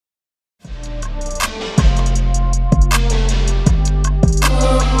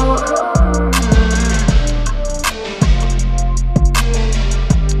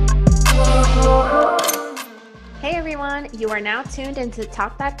now tuned into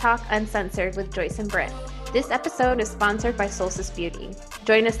Talk That Talk Uncensored with Joyce and Britt. This episode is sponsored by Solstice Beauty.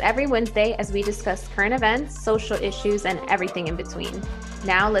 Join us every Wednesday as we discuss current events, social issues, and everything in between.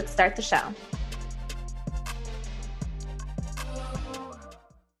 Now let's start the show.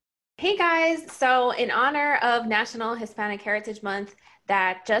 Hey guys, so in honor of National Hispanic Heritage Month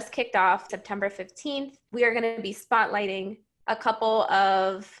that just kicked off September 15th, we are going to be spotlighting a couple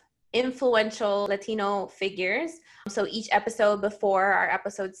of influential Latino figures. So each episode before our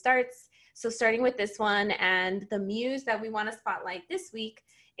episode starts. So starting with this one, and the muse that we want to spotlight this week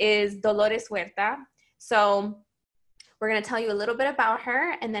is Dolores Huerta. So we're going to tell you a little bit about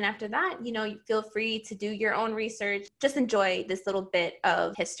her. And then after that, you feel free to do your own research. Just enjoy this little bit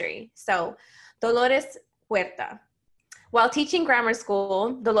of history. So Dolores Huerta. While teaching grammar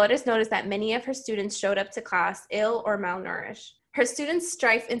school, Dolores noticed that many of her students showed up to class ill or malnourished. Her students'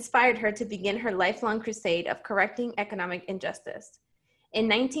 strife inspired her to begin her lifelong crusade of correcting economic injustice. In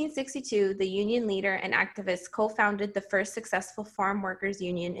 1962, the union leader and activist co-founded the first successful farm workers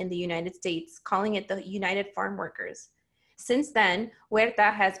union in the United States, calling it the United Farm Workers. Since then,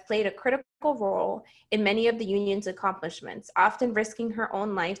 Huerta has played a critical role in many of the union's accomplishments, often risking her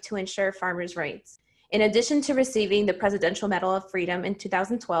own life to ensure farmers' rights. In addition to receiving the Presidential Medal of Freedom in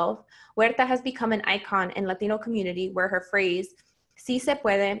 2012, Huerta has become an icon in Latino community where her phrase, "Si se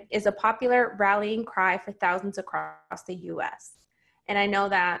puede," is a popular rallying cry for thousands across the U.S. And I know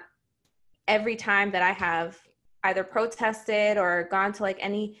that every time that I have either protested or gone to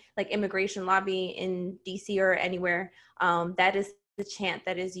any immigration lobby in DC or anywhere, that is the chant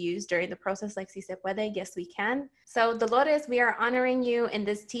that is used during the process, like "Si se puede," yes we can. So Dolores, we are honoring you in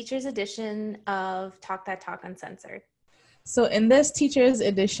this teacher's edition of Talk That Talk Uncensored. So in this teacher's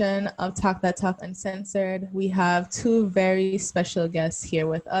edition of Talk That Talk Uncensored, we have two very special guests here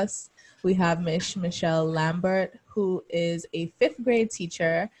with us. We have Miss Michelle Lambert, who is a 5th grade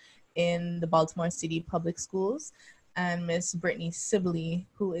teacher in the Baltimore City Public Schools, and Miss Brittany Sibley,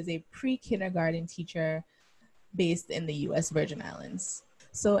 who is a pre-kindergarten teacher based in the U.S. Virgin Islands.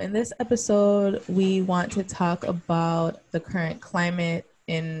 So in this episode, we want to talk about the current climate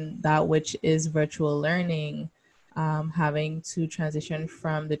in that which is virtual learning, having to transition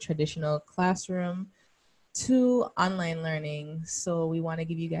from the traditional classroom to online learning. So we want to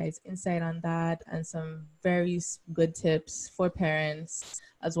give you guys insight on that and some very good tips for parents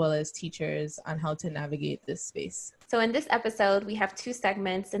as well as teachers on how to navigate this space. So in this episode, we have 2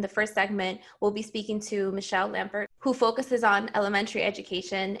 segments. In the first segment, we'll be speaking to Michelle Lambert, who focuses on elementary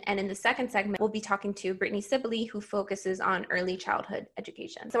education. And in the second segment, we'll be talking to Brittany Sibley, who focuses on early childhood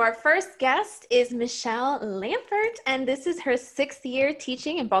education. So our first guest is Michelle Lambert, and this is her 6th year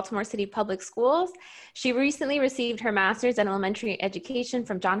teaching in Baltimore City Public Schools. She recently received her master's in elementary education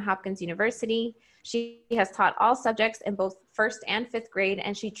from Johns Hopkins University. She has taught all subjects in both 1st and 5th grade,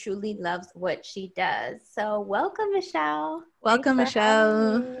 and she truly loves what she does. So welcome, Michelle. Welcome,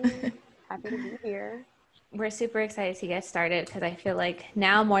 Michelle. Happy to be here. We're super excited to get started because I feel like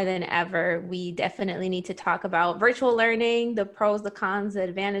now more than ever, we definitely need to talk about virtual learning, the pros, the cons, the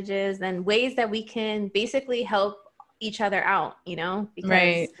advantages, and ways that we can basically help each other out, because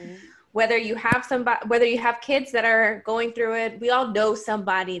right. Whether you have kids that are going through it, we all know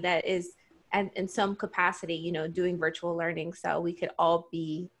somebody that is in some capacity, doing virtual learning. So we could all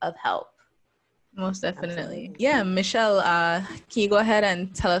be of help. Most definitely. Absolutely. Yeah, Michelle, can you go ahead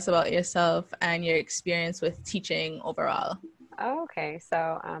and tell us about yourself and your experience with teaching overall? Okay,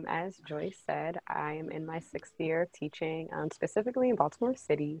 so as Joyce said, I am in my 6th year of teaching, specifically in Baltimore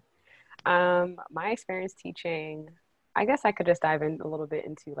City. My experience teaching, I guess I could just dive in a little bit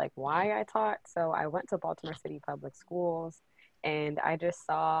into why I taught. So I went to Baltimore City Public Schools, and I just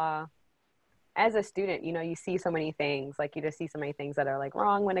saw, as a student, you see so many things, you just see so many things that are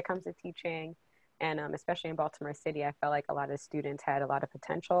wrong when it comes to teaching. And especially in Baltimore City, I felt like a lot of students had a lot of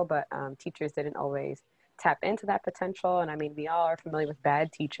potential, but teachers didn't always tap into that potential. And I mean, we all are familiar with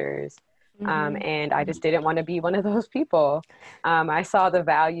bad teachers. And I just didn't want to be one of those people. I saw the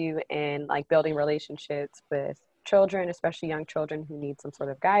value in building relationships with children, especially young children who need some sort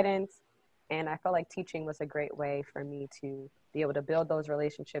of guidance. And I felt like teaching was a great way for me to be able to build those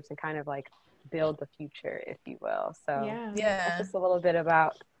relationships and kind of build the future, if you will. So yeah. That's just a little bit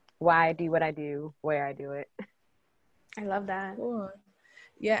about why I do what I do, where I do it. I love that. Cool.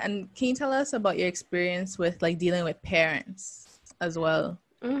 Yeah, and can you tell us about your experience with dealing with parents as well?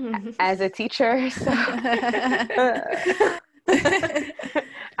 As a teacher, so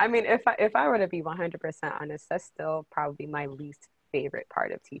I mean, if I were to be 100% honest, that's still probably my least favorite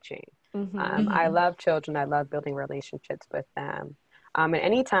part of teaching. I love children. I love building relationships with them. And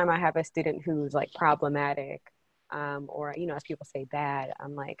anytime I have a student who's problematic, or, you know, as people say, bad.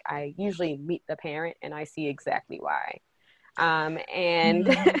 I'm like, I usually meet the parent and I see exactly why.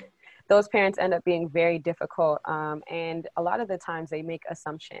 And those parents end up being very difficult. And a lot of the times they make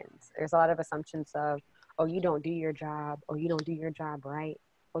assumptions. There's a lot of assumptions of, oh, you don't do your job, or you don't do your job right,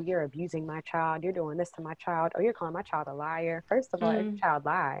 or you're abusing my child, you're doing this to my child, or you're calling my child a liar. First of all, every child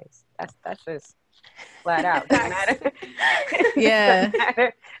lies. That's just flat out. Doesn't matter. Yeah.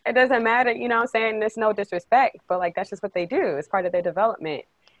 It doesn't matter, you know what I'm saying? There's no disrespect, but like that's just what they do. It's part of their development.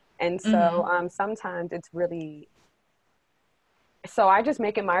 And so sometimes it's really, so I just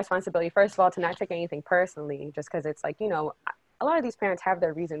make it my responsibility, first of all, to not take anything personally, just because it's like, you know, a lot of these parents have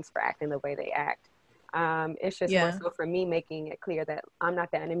their reasons for acting the way they act. It's just more so for me making it clear that I'm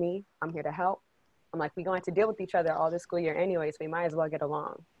not the enemy. I'm here to help. I'm like, we're going to deal with each other all this school year anyway, so we might as well get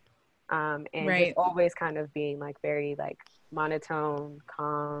along. And just always kind of being like very like monotone,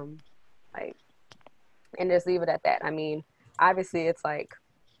 calm, like, and just leave it at that. I mean, obviously it's like,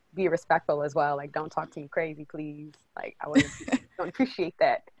 be respectful as well. Like, don't talk to me crazy, please. Like, I wouldn't don't appreciate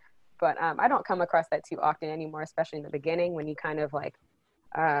that. But I don't come across that too often anymore, especially in the beginning when you kind of like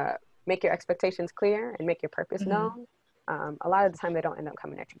make your expectations clear and make your purpose known. A lot of the time they don't end up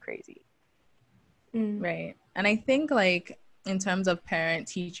coming at you crazy. Right. And I think like in terms of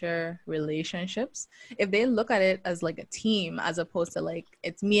parent-teacher relationships, if they look at it as like a team as opposed to like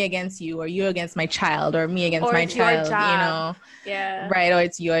it's me against you or you against my child or me against my child, you know, right, or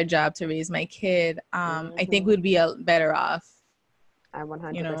it's your job to raise my kid, I think we'd be better off. I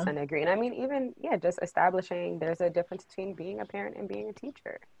 100% agree. And I mean, even, just establishing there's a difference between being a parent and being a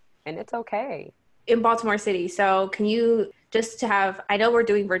teacher, and it's okay. In Baltimore City. So can you just to have, I know we're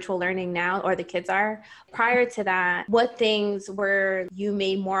doing virtual learning now, or the kids are. Prior to that, what things were you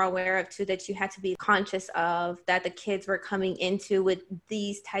made more aware of too that you had to be conscious of that the kids were coming into with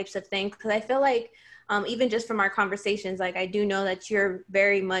these types of things? Because I feel like even just from our conversations, like I do know that you're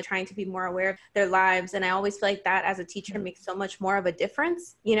very much trying to be more aware of their lives. And I always feel like that as a teacher makes so much more of a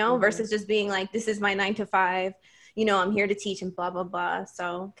difference, you know, versus just being like, this is my 9 to 5. You know, I'm here to teach and blah, blah, blah.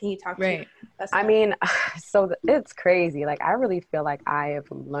 So can you talk to us? I mean, so it's crazy. Like, I really feel like I have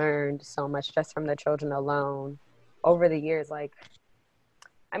learned so much just from the children alone over the years. Like,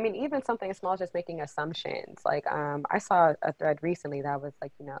 I mean, even something as small as just making assumptions. Like, I saw a thread recently that was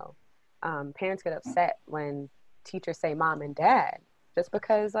like, you know, parents get upset when teachers say mom and dad, just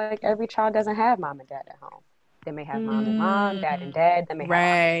because like every child doesn't have mom and dad at home. They may have mom and mom, dad and dad. They may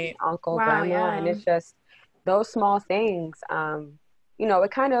have uncle, grandma, and it's just those small things. You know, it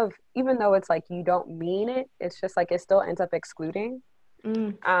kind of, even though it's like you don't mean it, it's just like it still ends up excluding.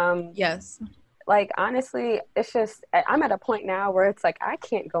 Yes. Like, honestly, it's just, I'm at a point now where it's like I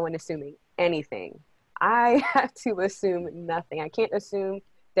can't go in assuming anything. I have to assume nothing. I can't assume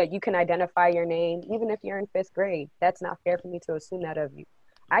that you can identify your name, even if you're in 5th grade. That's not fair for me to assume that of you.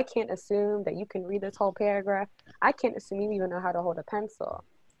 I can't assume that you can read this whole paragraph. I can't assume you even know how to hold a pencil.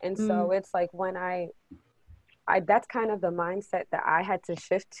 And so it's like when I that's kind of the mindset that I had to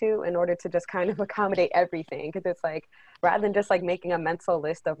shift to in order to just kind of accommodate everything. Because it's like, rather than just like making a mental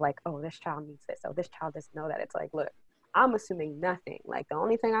list of like, oh, this child needs this, oh, this child doesn't know that. It's like, look, I'm assuming nothing. Like, the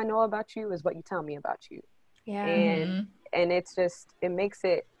only thing I know about you is what you tell me about you. Yeah. And it's just, it makes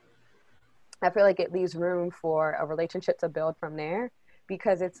it, I feel like it leaves room for a relationship to build from there.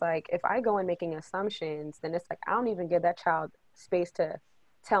 Because it's like, if I go in making assumptions, then it's like, I don't even give that child space to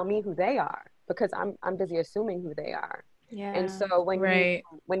tell me who they are, because I'm busy assuming who they are. Yeah. And so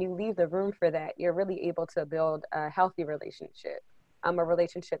when you leave the room for that, you're really able to build a healthy relationship. A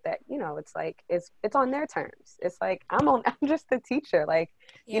relationship that, you know, it's like it's on their terms. It's like I'm just the teacher. Like,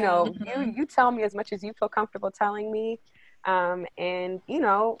 you know, you tell me as much as you feel comfortable telling me. And you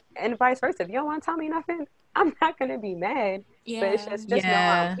know, and vice versa. If you don't want to tell me nothing, I'm not gonna be mad. But it's just know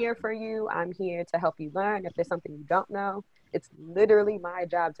I'm here for you. I'm here to help you learn. If there's something you don't know, it's literally my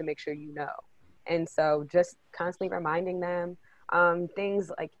job to make sure you know. And so just constantly reminding them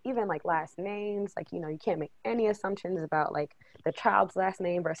things like even like last names, like, you know, you can't make any assumptions about like the child's last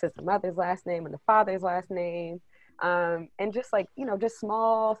name versus the mother's last name and the father's last name. And just like, you know, just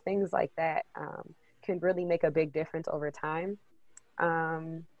small things like that can really make a big difference over time.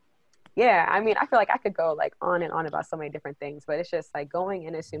 Yeah, I mean, I feel like I could go like on and on about so many different things, but it's just like going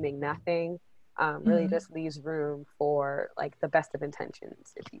and assuming nothing really just leaves room for like the best of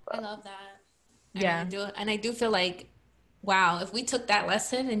intentions, if you will. I love that. And I do feel like, wow, if we took that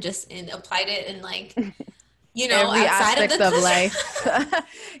lesson and applied it in like you know, Every outside of aspect the of life.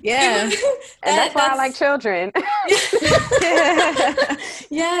 Yeah. And that's why I like children.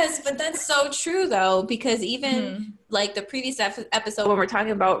 Yes, but that's so true though, because even like the previous episode when we're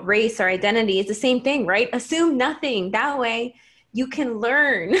talking about race or identity, it's the same thing, right? Assume nothing. That way you can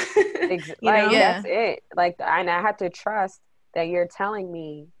learn. Like, Yeah. that's it. Like, and I have to trust that you're telling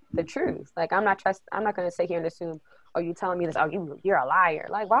me the truth. Like, I'm not going to sit here and assume, oh, you telling me this, oh, you're a liar.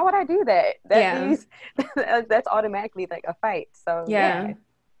 Like, why would I do that? That means that's automatically like a fight. So yeah.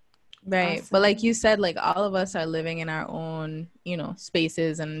 Right. Awesome. But like you said, like all of us are living in our own, you know,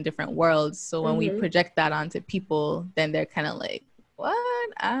 spaces and different worlds. So when we project that onto people, then they're kind of like, what?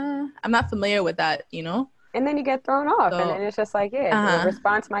 I'm not familiar with that, you know? And then you get thrown off. And then it's just like, the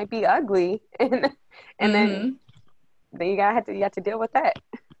response might be ugly. And then you have to deal with that.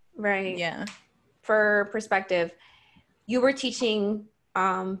 Right. Yeah. For perspective, you were teaching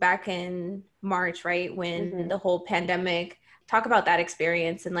back in March, right? When the whole pandemic, talk about that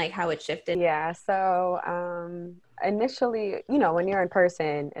experience and like how it shifted. Yeah. So initially, you know, when you're in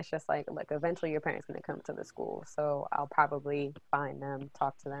person, it's just like, look, eventually your parents going to come to the school. So I'll probably find them,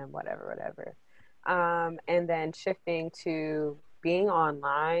 talk to them, whatever. And then shifting to being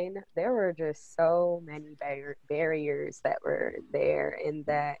online, there were just so many barriers that were there, in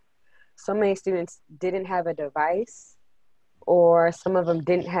that so many students didn't have a device, or some of them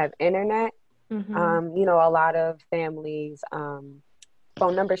didn't have internet. You know, a lot of families,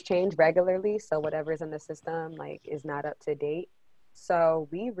 phone numbers change regularly, so whatever's in the system like is not up to date. So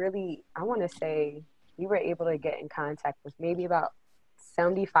I want to say we were able to get in contact with maybe about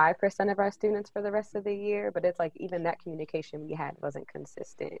 75% of our students for the rest of the year, but it's like even that communication we had wasn't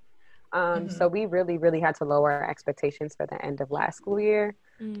consistent. So we really had to lower our expectations for the end of last school year,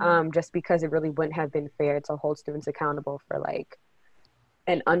 just because it really wouldn't have been fair to hold students accountable for like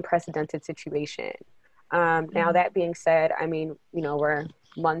an unprecedented situation. Now that being said, I mean, you know, we're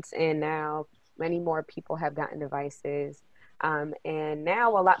months in now, many more people have gotten devices. And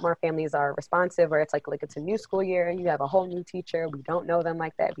now a lot more families are responsive, where it's like it's a new school year, you have a whole new teacher, we don't know them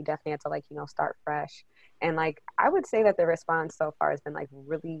like that, we definitely have to like, you know, start fresh. And like I would say that the response so far has been like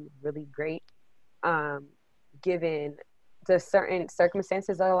really great, given the certain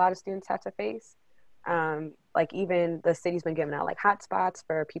circumstances that a lot of students have to face. Like even the city's been giving out like hotspots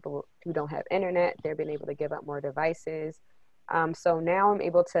for people who don't have internet. They've been able to give out more devices. So now I'm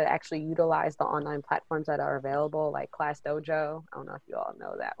able to actually utilize the online platforms that are available, like Class Dojo. I don't know if you all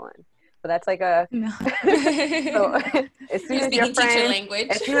know that one, but that's like a so as soon as your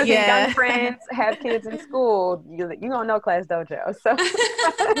young friends have kids in school, you don't know Class Dojo. So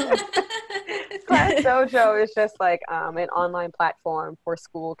Class Dojo is just like an online platform for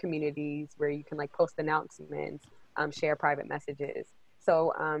school communities where you can like post announcements, share private messages.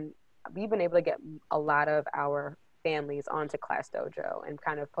 So we've been able to get a lot of our families onto Class Dojo and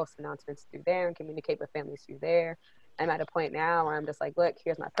kind of post announcements through there and communicate with families through there. I'm at a point now where I'm just like, look,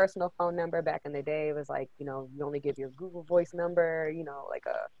 here's my personal phone number. Back in the day, it was like, you know, you only give your Google Voice number, you know, like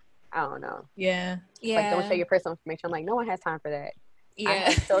I don't know. Yeah. Like, don't share your personal information. I'm like, no one has time for that.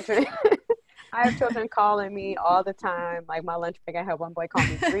 Yeah. I have children calling me all the time. Like my lunch break, I had one boy call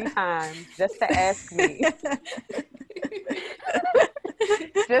me 3 times just to ask me.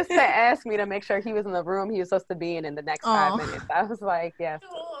 Just to ask me to make sure he was in the room he was supposed to be in the next 5 minutes. I was like, yes,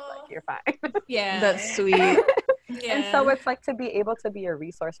 like, you're fine. Yeah. That's sweet. Yeah. And so it's like to be able to be a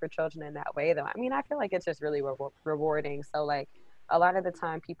resource for children in that way, though. I mean, I feel like it's just really rewarding. So like a lot of the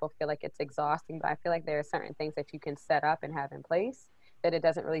time people feel like it's exhausting, but I feel like there are certain things that you can set up and have in place that it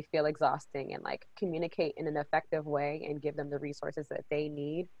doesn't really feel exhausting, and like communicate in an effective way and give them the resources that they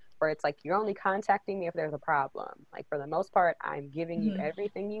need, where it's like, you're only contacting me if there's a problem. Like for the most part, I'm giving you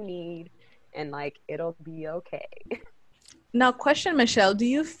everything you need, and like it'll be okay. Now, question, Michelle, do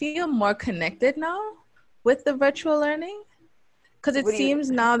you feel more connected now with the virtual learning? Because it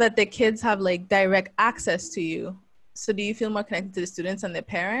seems now that the kids have like direct access to you. So do you feel more connected to the students and their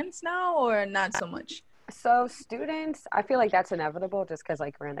parents now, or not so much? So students, I feel like that's inevitable just because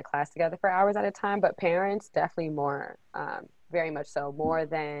like we're in the class together for hours at a time, but parents definitely more, very much so, more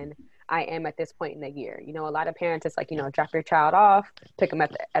than I am at this point in the year. You know, a lot of parents, it's like, you know, drop your child off, pick them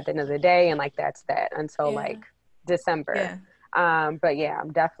at the end of the day, and like that's that until like December. But yeah,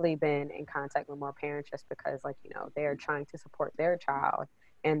 I'm definitely been in contact with more parents just because like, you know, they're trying to support their child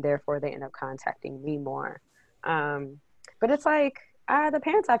and therefore they end up contacting me more. But it's like, the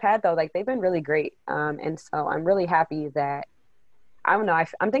parents I've had though, like they've been really great. And so I'm really happy that, I don't know,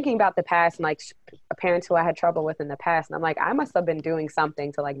 I'm thinking about the past and like parents who I had trouble with in the past. And I'm like, I must have been doing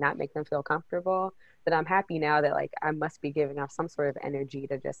something to like not make them feel comfortable. That I'm happy now that like I must be giving off some sort of energy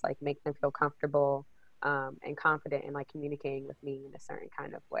to just like make them feel comfortable and confident in like communicating with me in a certain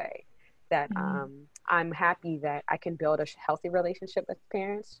kind of way. That I'm happy that I can build a healthy relationship with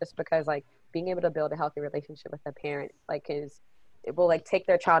parents, just because like being able to build a healthy relationship with a parent like it will like take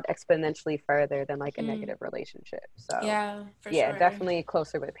their child exponentially further than like a negative relationship. So yeah, for yeah, sure. definitely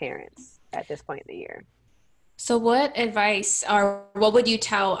closer with parents at this point in the year. So what advice or what would you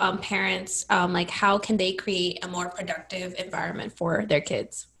tell parents, like how can they create a more productive environment for their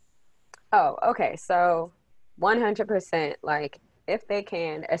kids? Oh, okay. So 100%, like if they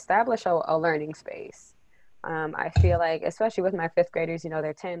can establish a learning space. I feel like, especially with my fifth graders, you know,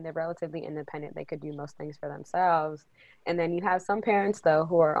 they're 10, they're relatively independent. They could do most things for themselves. And then you have some parents, though,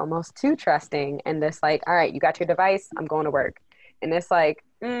 who are almost too trusting and this like, all right, you got your device, I'm going to work. And it's like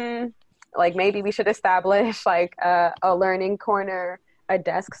maybe we should establish like a learning corner, a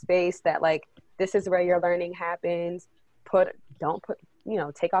desk space that like, this is where your learning happens. Don't put, you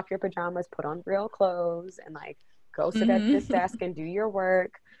know, take off your pajamas, put on real clothes, and like go sit at this desk and do your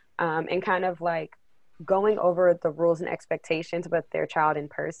work, and kind of like going over the rules and expectations with their child in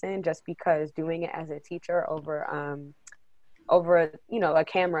person, just because doing it as a teacher over you know a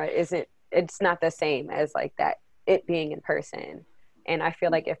camera it's not the same as like that it being in person. And I feel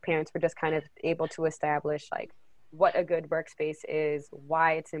like if parents were just kind of able to establish like what a good workspace is,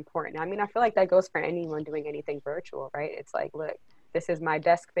 why it's important. I mean, I feel like that goes for anyone doing anything virtual, right? It's like, look, this is my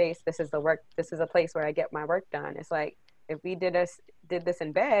desk space, this is a place where I get my work done. It's like if we did this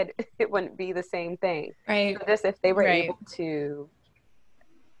in bed, it wouldn't be the same thing. Right. So just if they were able to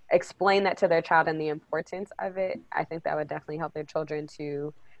explain that to their child and the importance of it, I think that would definitely help their children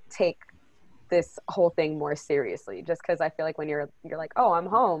to take this whole thing more seriously. Just because I feel like when you're like, oh, I'm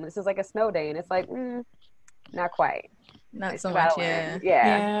home, this is like a snow day, and it's like, not quite. Not so much, yeah.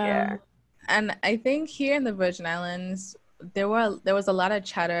 Yeah. And I think here in the Virgin Islands, there was a lot of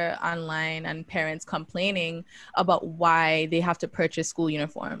chatter online and parents complaining about why they have to purchase school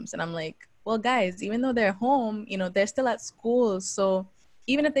uniforms. And I'm like, well, guys, even though they're home, you know, they're still at school. So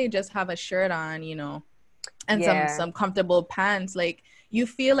even if they just have a shirt on, you know, and some comfortable pants, like you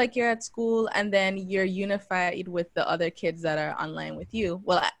feel like you're at school, and then you're unified with the other kids that are online with you.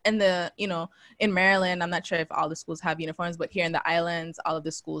 Well, in Maryland, I'm not sure if all the schools have uniforms, but here in the islands, all of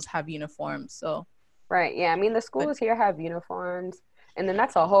the schools have uniforms. So right, yeah, I mean the schools here have uniforms, and then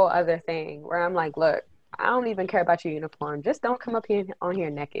that's a whole other thing where I'm like, look, I don't even care about your uniform, just don't come up here on here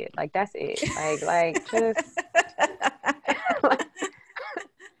naked, like that's it, like just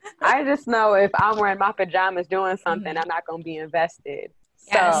I just know if I'm wearing my pajamas doing something, I'm not going to be invested.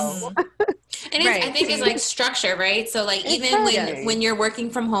 Yes. So, and I think it's like structure, right? So like even when you're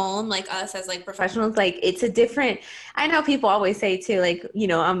working from home, like us as like professionals, like it's a different, I know people always say too, like, you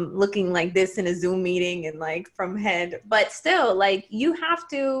know, I'm looking like this in a Zoom meeting and like from head, but still like you have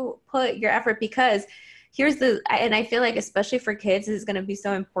to put your effort, because and I feel like especially for kids, this is going to be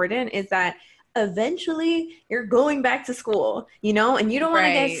so important, is that eventually you're going back to school, you know, and you don't want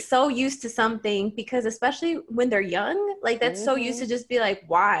to get so used to something, because especially when they're young, like that's so used to just be like,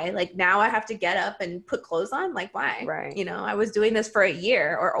 why? Like now I have to get up and put clothes on? Like why? Right. You know, I was doing this for a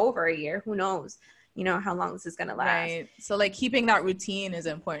year or over a year. Who knows, you know, how long this is going to last. Right. So like keeping that routine is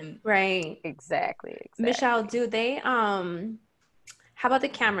important. Right. Exactly. Michelle, do they, how about the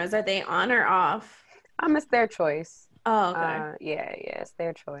cameras? Are they on or off? It's their choice. Oh, okay. Yeah, it's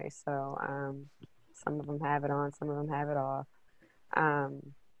their choice. So some of them have it on, some of them have it off.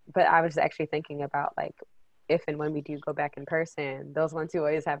 But I was actually thinking about like if and when we do go back in person, those ones who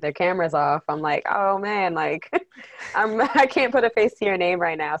always have their cameras off, I'm like, oh man, like I can't put a face to your name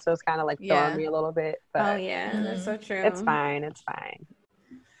right now, so it's kind of like throwing me a little bit. But oh yeah, that's so true. It's fine.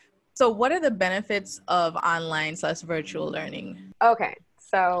 So what are the benefits of online/virtual learning? Okay,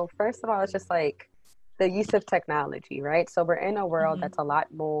 so first of all, it's just like the use of technology, right? So we're in a world that's a lot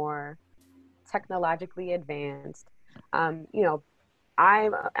more technologically advanced. You know,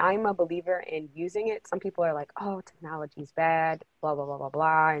 I'm a believer in using it. Some people are like, oh, technology's bad, blah, blah, blah, blah,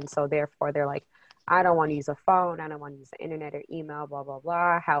 blah. And so therefore they're like, I don't want to use a phone. I don't want to use the internet or email, blah, blah,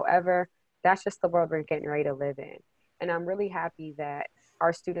 blah. However, that's just the world we're getting ready to live in. And I'm really happy that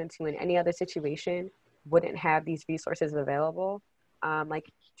our students who in any other situation wouldn't have these resources available, like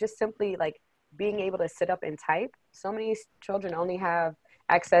just simply like being able to sit up and type. So many children only have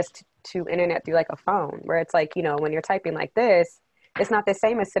access to internet through like a phone, where it's like, you know, when you're typing like this, it's not the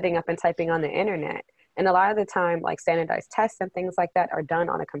same as sitting up and typing on the internet. And a lot of the time, like standardized tests and things like that are done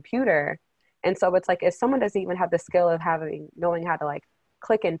on a computer. And so it's like, if someone doesn't even have the skill of knowing how to like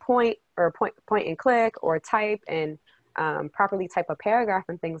click and point, or point and click, or type and properly type a paragraph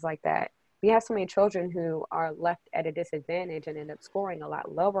and things like that, we have so many children who are left at a disadvantage and end up scoring a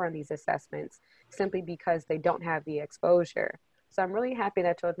lot lower on these assessments simply because they don't have the exposure. So I'm really happy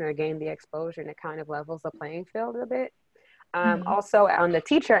that children are getting the exposure, and it kind of levels the playing field a bit. Also on the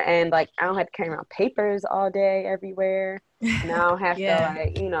teacher end, like I don't have to carry around papers all day everywhere, and I don't have to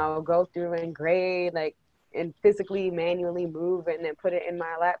like, you know, go through and grade like and physically manually move and then put it in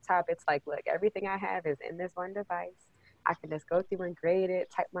my laptop. It's like, look, everything I have is in this one device. I can just go through and grade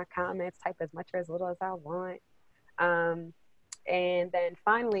it, type my comments, type as much or as little as I want. And then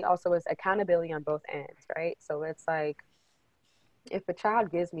finally also is accountability on both ends, right? So it's like, if a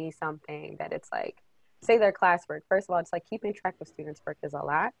child gives me something that it's like, say their classwork, first of all, it's like keeping track of students' work is a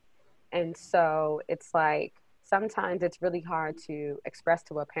lot. And so it's like, sometimes it's really hard to express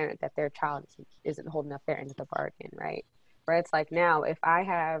to a parent that their child isn't holding up their end of the bargain, right? Where it's like, now if I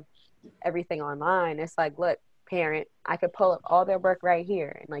have everything online, it's like, look, parent, I could pull up all their work right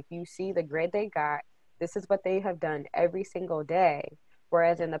here. And like, you see the grade they got. This is what they have done every single day.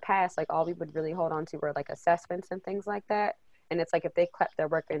 Whereas in the past, like all we would really hold on to were like assessments and things like that. And it's like, if they kept their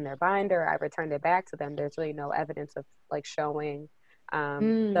work in their binder, I returned it back to them. There's really no evidence of like showing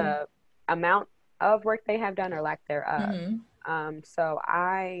the amount of work they have done or lack thereof. So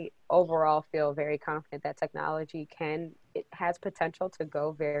I overall feel very confident that technology it has potential to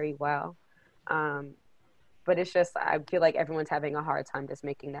go very well. But it's just, I feel like everyone's having a hard time just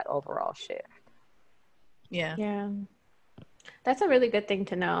making that overall shift. Yeah. That's a really good thing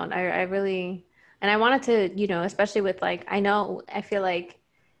to know. And I really, and I wanted to, you know, especially with like, I feel like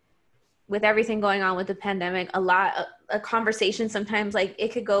with everything going on with the pandemic, a conversation sometimes like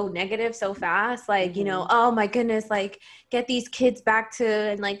it could go negative so fast, like, you know, oh my goodness, like get these kids back to,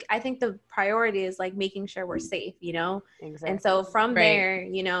 and like, I think the priority is like making sure we're safe, you know? Exactly. And so from there,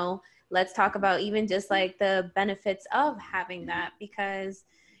 you know, let's talk about even just like the benefits of having that, because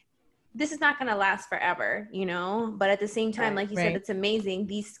this is not going to last forever, you know, but at the same time, like you said, it's amazing,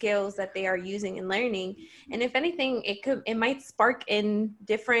 these skills that they are using and learning. And if anything, it might spark in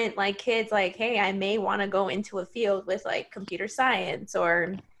different like kids, like, hey, I may want to go into a field with like computer science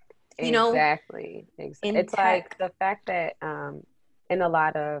or, you know. Exactly. It's like the fact that in a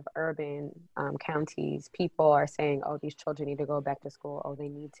lot of urban counties, people are saying, oh, these children need to go back to school. Oh, they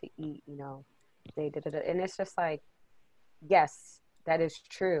need to eat, you know, and it's just like, yes, that is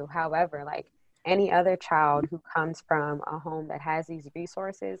true. However, like any other child who comes from a home that has these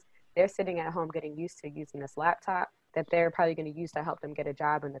resources, they're sitting at home getting used to using this laptop that they're probably going to use to help them get a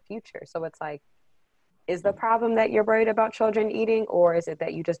job in the future. So it's like, is the problem that you're worried about children eating, or is it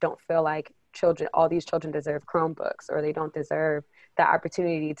that you just don't feel like all these children deserve Chromebooks, or they don't deserve the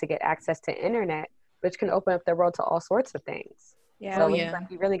opportunity to get access to internet, which can open up their world to all sorts of things? Yeah. So it's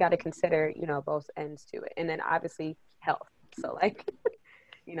like, you really got to consider, you know, both ends to it. And then obviously health. So like,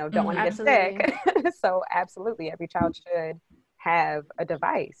 you know, don't want to get sick. So absolutely, every child should have a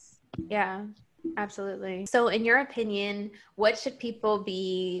device. Yeah, absolutely. So in your opinion, what should people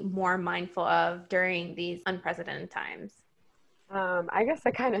be more mindful of during these unprecedented times? I guess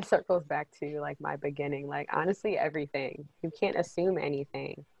it kind of circles back to like my beginning, like honestly, everything. You can't assume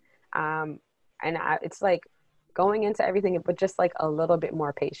anything. It's like going into everything, but just like a little bit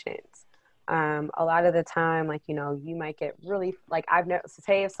more patience. A lot of the time, like, you know, you might get really, like,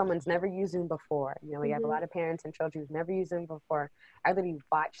 say if someone's never used Zoom before, you know, we have a lot of parents and children who've never used Zoom before. I literally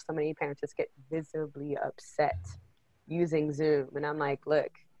watch so many parents just get visibly upset using Zoom. And I'm like, look,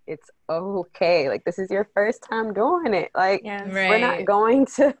 it's okay. Like, this is your first time doing it. Like, we're not going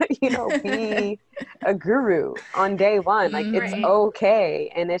to, you know, be a guru on day one. Like, it's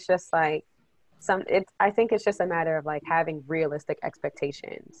okay. And it's just like, I think it's just a matter of like having realistic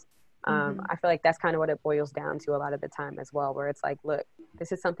expectations. I feel like that's kind of what it boils down to a lot of the time as well, where it's like, look,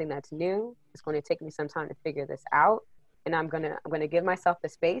 this is something that's new. It's going to take me some time to figure this out. And I'm going to give myself the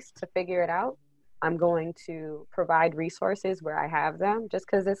space to figure it out. I'm going to provide resources where I have them, just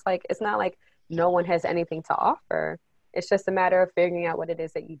because it's like, it's not like no one has anything to offer. It's just a matter of figuring out what it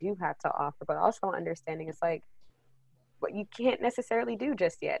is that you do have to offer, but also understanding it's like what you can't necessarily do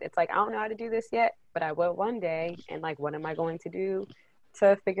just yet. It's like, I don't know how to do this yet, but I will one day. And like, what am I going to do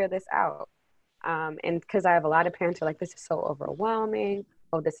to figure this out? And because I have a lot of parents who are like, this is so overwhelming.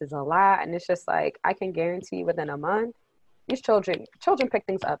 Oh, this is a lot. And it's just like, I can guarantee you within a month, these children pick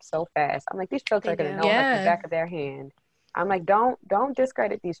things up so fast. I'm like, these children are going to know like the back of their hand. I'm like, don't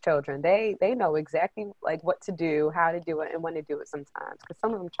discredit these children. They know exactly like what to do, how to do it, and when to do it sometimes. Because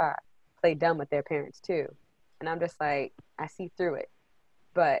some of them try to play dumb with their parents too. And I'm just like, I see through it.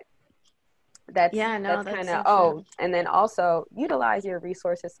 But that's kind of, so and then also utilize your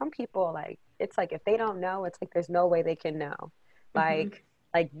resources. Some people, like, it's like if they don't know, it's like there's no way they can know. Like,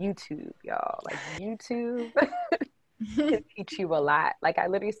 like YouTube, y'all. Like YouTube can teach you a lot. Like I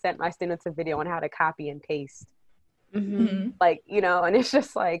literally sent my students a video on how to copy and paste. Like, you know, and it's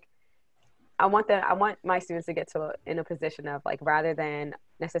just like I want my students to get to in a position of like, rather than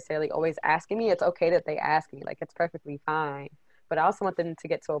necessarily always asking me, it's okay that they ask me, like it's perfectly fine. But I also want them to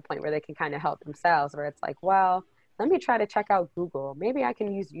get to a point where they can kind of help themselves, where it's like, well, let me try to check out Google. Maybe I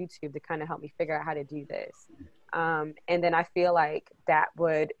can use YouTube to kind of help me figure out how to do this. And then I feel like that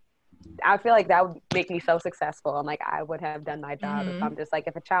would make me so successful. I'm like, I would have done my job if I'm just like,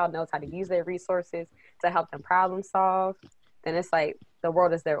 if a child knows how to use their resources to help them problem solve, then it's like the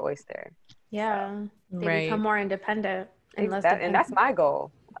world is their oyster. Yeah. They become more independent and less dependent. And that's my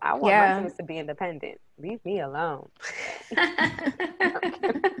goal. I want my students to be independent. Leave me alone. I'm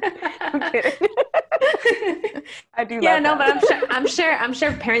kidding. I do. Yeah, no, but I'm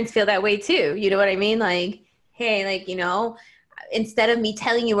sure parents feel that way too. You know what I mean? Like, hey, like, you know, instead of me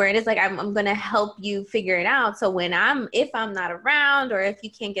telling you where it is, like I'm going to help you figure it out. So if I'm not around, or if you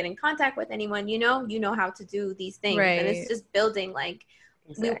can't get in contact with anyone, you know how to do these things. Right. And it's just building, like,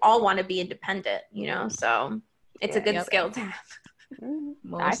 we all want to be independent, you know? So it's a good skill to have.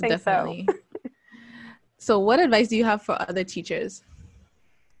 Most definitely. So what advice do you have for other teachers?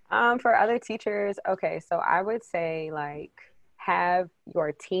 For other teachers, okay, so I would say, like, have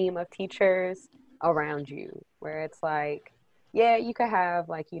your team of teachers around you, where it's like, yeah, you could have,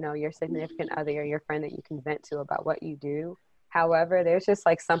 like, you know, your significant other or your friend that you can vent to about what you do. However, there's just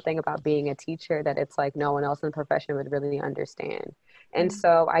like something about being a teacher that it's like no one else in the profession would really understand. And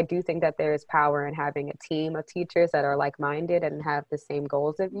so I do think that there is power in having a team of teachers that are like-minded and have the same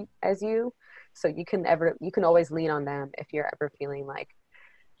goals as you. So you can always lean on them if you're ever feeling like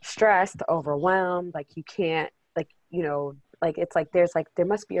stressed, overwhelmed, like you can't, like, you know, like it's like there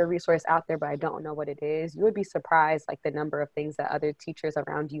must be a resource out there, but I don't know what it is. You would be surprised, like the number of things that other teachers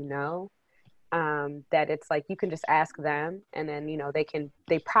around you know. That it's like you can just ask them, and then, you know,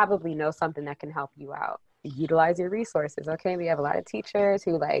 they probably know something that can help you out. Utilize your resources. Okay, we have a lot of teachers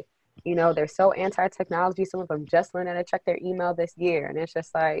who, like, you know, they're so anti-technology. Some of them just learned how to check their email this year, and it's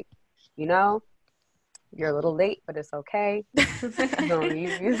just like, you know, you're a little late, but it's okay. You're gonna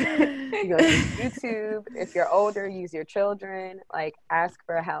use YouTube. If you're older, use your children. Like, ask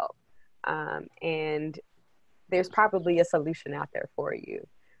for help, and there's probably a solution out there for you.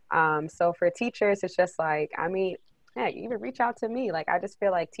 So for teachers, it's just like, I mean, yeah, even reach out to me. Like, I just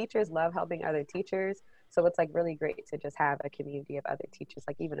feel like teachers love helping other teachers. So it's like really great to just have a community of other teachers,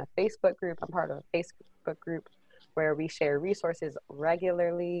 like even a Facebook group. I'm part of a Facebook group where we share resources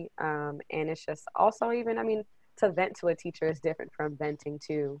regularly. And it's just also even, I mean, to vent to a teacher is different from venting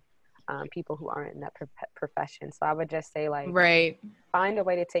to people who aren't in that profession. So I would just say, like, find a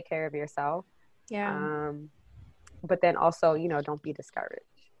way to take care of yourself. Yeah. But then also, you know, don't be discouraged.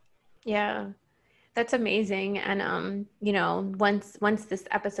 Yeah, that's amazing. And, you know, once this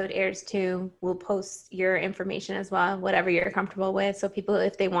episode airs too, we'll post your information as well, whatever you're comfortable with. So people,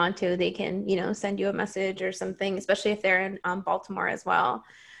 if they want to, they can, you know, send you a message or something, especially if they're in Baltimore as well,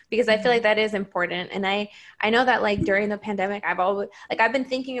 because I feel like that is important. And I know that, like, during the pandemic, I've been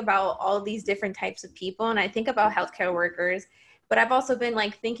thinking about all these different types of people, and I think about healthcare workers. But I've also been,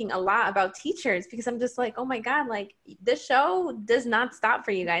 like, thinking a lot about teachers, because I'm just like, oh my God, like, this show does not stop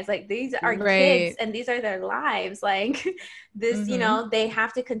for you guys. Like, these are kids and these are their lives. Like, this, you know, they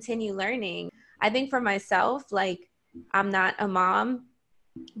have to continue learning. I think for myself, like, I'm not a mom,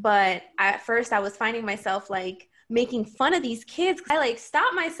 but at first I was finding myself, like, making fun of these kids. I, like,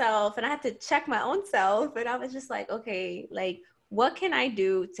 stopped myself and I had to check my own self. And I was just like, okay, like, what can I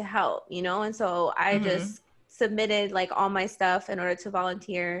do to help, you know? And so I just submitted, like, all my stuff in order to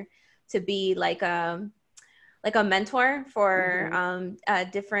volunteer to be like a mentor for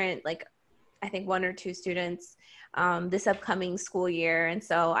different, like, I think 1 or 2 students this upcoming school year. And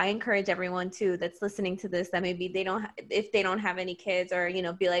so I encourage everyone too that's listening to this, that maybe if they don't have any kids, or, you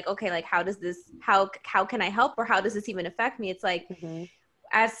know, be like, okay, like, how can I help, or how does this even affect me? It's like,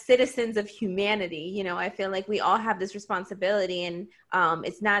 as citizens of humanity, you know, I feel like we all have this responsibility, and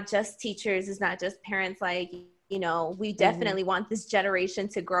it's not just teachers, it's not just parents. Like, you know, we definitely want this generation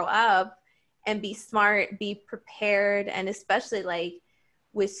to grow up and be smart, be prepared, and especially, like,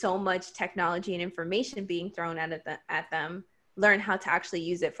 with so much technology and information being thrown at them, learn how to actually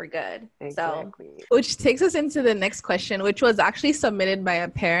use it for good. Exactly. So, which takes us into the next question, which was actually submitted by a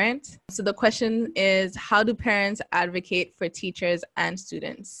parent. So the question is, how do parents advocate for teachers and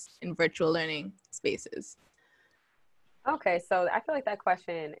students in virtual learning spaces? Okay, so I feel like that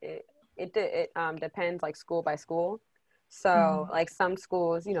question, it depends, like, school by school. So like some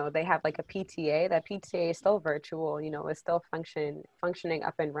schools, you know, they have like a PTA. That PTA is still virtual, you know, it's still functioning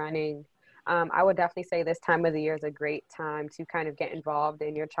up and running. I would definitely say this time of the year is a great time to kind of get involved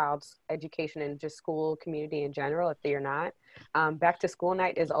in your child's education and just school community in general if they're not. Back to school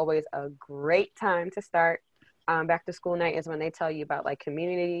night is always a great time to start. Back to school night is when they tell you about like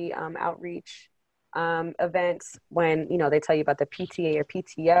community outreach events, when, you know, they tell you about the PTA or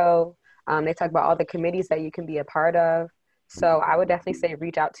PTO. They talk about all the committees that you can be a part of. So I would definitely say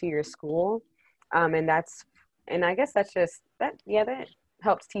reach out to your school. And I guess that's just that. Yeah, that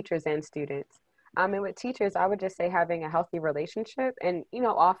helps teachers and students. And with teachers, I would just say having a healthy relationship and, you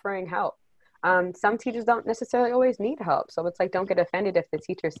know, offering help. Some teachers don't necessarily always need help. So it's like, don't get offended if the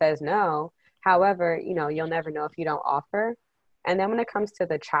teacher says no. However, you know, you'll never know if you don't offer. And then when it comes to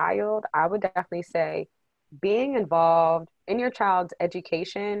the child, I would definitely say being involved in your child's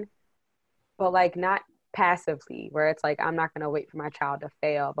education, but like not passively, where it's like, I'm not going to wait for my child to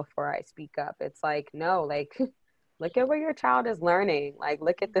fail before I speak up. It's like, no, like, look at what your child is learning. Like,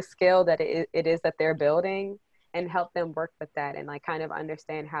 look at the skill that it is that they're building, and help them work with that and like kind of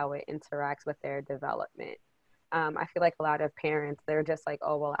understand how it interacts with their development. I feel like a lot of parents, they're just like,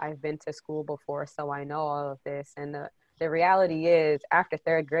 oh, well, I've been to school before, so I know all of this. And the reality is, after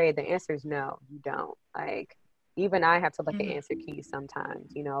third grade, the answer is no, you don't. Like, even I have to look at answer keys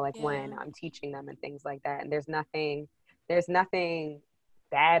sometimes, you know, like when I'm teaching them and things like that. And there's nothing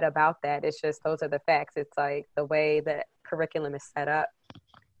bad about that. It's just, those are the facts. It's like the way that curriculum is set up.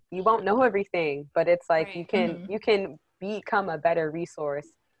 You won't know everything, but it's like you can become a better resource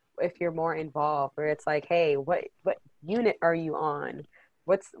if you're more involved, where it's like, hey, what unit are you on?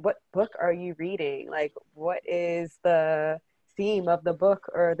 What book are you reading? Like, what is the theme of the book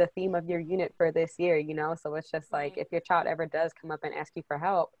or the theme of your unit for this year, you know? So it's just like, if your child ever does come up and ask you for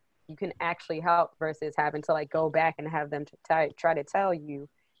help, you can actually help, versus having to like go back and have them to try to tell you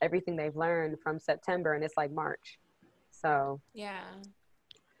everything they've learned from September and it's like March. So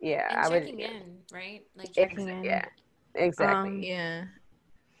and checking in, right? Like checking in. Yeah, exactly. Yeah.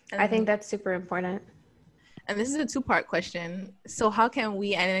 I think that's super important. And this is a two-part question. So how can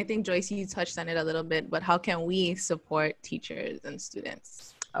we, and I think Joyce, you touched on it a little bit, but how can we support teachers and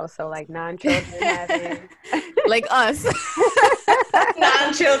students? Oh, so like non-children having... like us.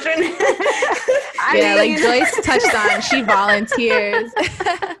 Non-children. Like Joyce touched on, she volunteers.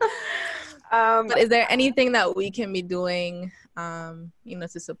 But is there anything that we can be doing, you know,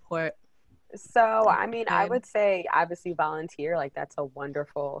 to support? So, I mean, I would say obviously volunteer, like that's a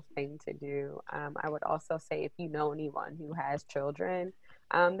wonderful thing to do. I would also say if you know anyone who has children,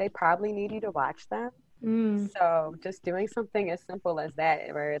 they probably need you to watch them. So just doing something as simple as that,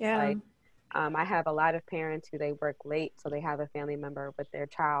 where it's like, I have a lot of parents who they work late, so they have a family member with their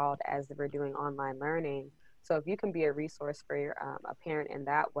child as we're doing online learning. So if you can be a resource for your a parent in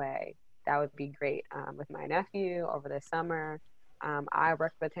that way, that would be great. With my nephew over the summer, I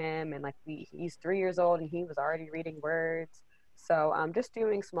worked with him, and like he's 3 years old and he was already reading words. So just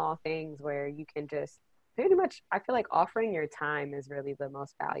doing small things where you can just pretty much, I feel like offering your time is really the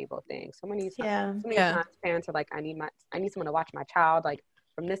most valuable thing. So many times parents are like, I need someone to watch my child like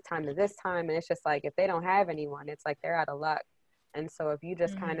from this time to this time, and it's just like, if they don't have anyone, it's like they're out of luck. And so if you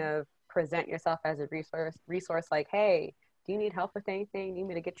just kind of present yourself as a resource like, hey, do you need help with anything? Need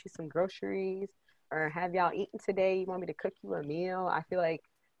me to get you some groceries? Or have y'all eaten today? You want me to cook you a meal? I feel like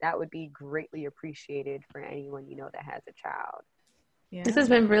that would be greatly appreciated for anyone you know that has a child. Yeah. This has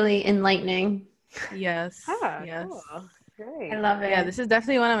been really enlightening. Yes. Yes. Cool. Great. I love it. Yeah, this is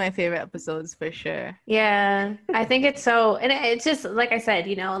definitely one of my favorite episodes for sure. Yeah, I think it's so, and it's just, like I said,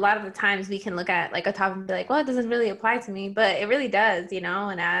 you know, a lot of the times we can look at like a topic and be like, well, it doesn't really apply to me, but it really does, you know,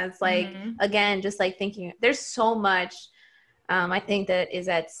 and as like, again, just like thinking, there's so much I think that is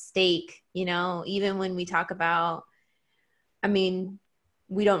at stake, you know, even when we talk about, I mean,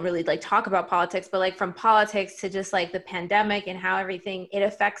 we don't really like talk about politics, but like from politics to just like the pandemic and how it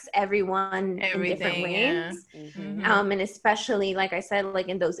affects everyone in different ways. And especially, like I said, like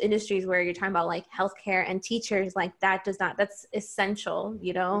in those industries where you're talking about like healthcare and teachers, like that's essential,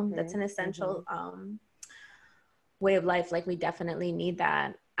 you know, that's an essential way of life. Like we definitely need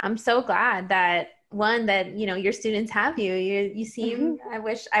that. I'm so glad that you know, your students have you seem, I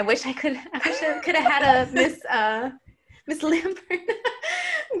wish I could have had a Miss Lambert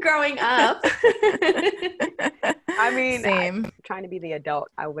growing up. I mean, same. I'm trying to be the adult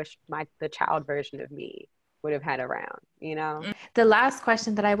I wish the child version of me would have had around, you know? The last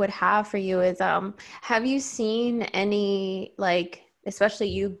question that I would have for you is, have you seen any, like, especially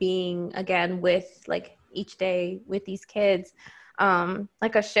you being again with like each day with these kids,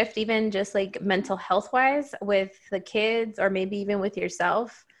 like a shift, even just like mental health wise with the kids, or maybe even with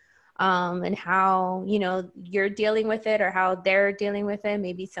yourself, and how, you know, you're dealing with it or how they're dealing with it?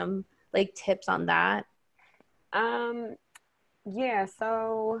 Maybe some like tips on that. Yeah,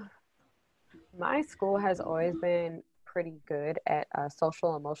 so my school has always been pretty good at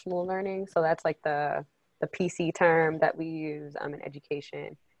social emotional learning. So that's like the PC term that we use in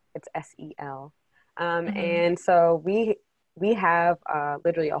education. It's SEL. And so we have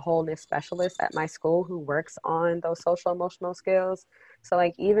literally a wholeness specialist at my school who works on those social emotional skills. So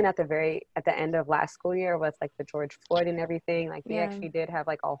like even at the end of last school year with like the George Floyd and everything, like we actually did have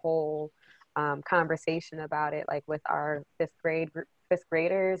like a whole conversation about it, like with our fifth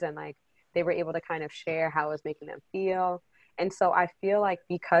graders, and like they were able to kind of share how it was making them feel. And so I feel like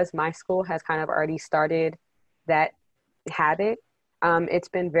because my school has kind of already started that habit, it's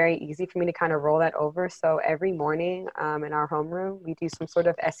been very easy for me to kind of roll that over. So every morning in our homeroom, we do some sort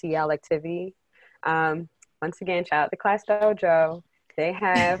of SEL activity. Once again, shout out to Class Dojo. They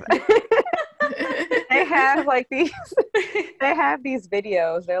have they have like these they have these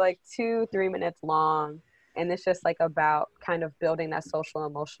videos. They're like 2-3 minutes long, and it's just like about kind of building that social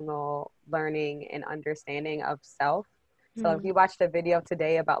emotional learning and understanding of self. So we watched a video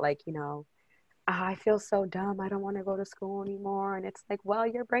today about like, you know, I feel so dumb, I don't want to go to school anymore. And it's like, well,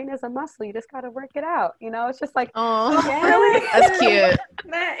 your brain is a muscle, you just got to work it out, you know. It's just like, Oh, Yes. really? That's cute.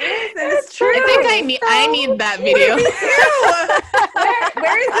 That is, it's true. I think I need that video. Me too.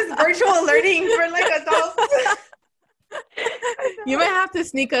 Where is this virtual learning for like adults? You might have to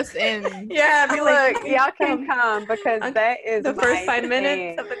sneak us in. Yeah, be like, look, y'all can come because that is the first my 5 minutes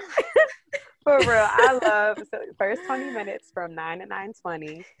thing. of the class. For real. I love the first 20 minutes from 9 to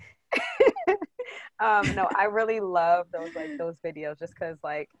 9:20. No, I really love those videos just because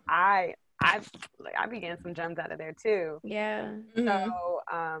like I be getting some gems out of there too. Yeah. So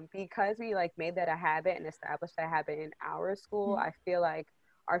because we like made that a habit and established that habit in our school, I feel like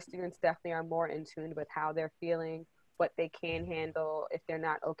our students definitely are more in tune with how they're feeling, what they can handle if they're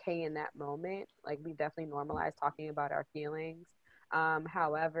not okay in that moment. Like we definitely normalize talking about our feelings.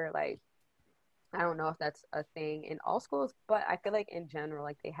 However, like I don't know if that's a thing in all schools, but I feel like in general,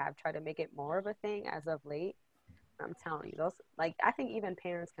 like they have tried to make it more of a thing as of late. I'm telling you, those like I think even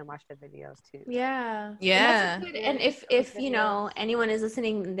parents can watch the videos too. Yeah. Yeah. And if you know anyone is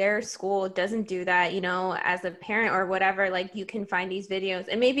listening, their school doesn't do that, you know, as a parent or whatever, like you can find these videos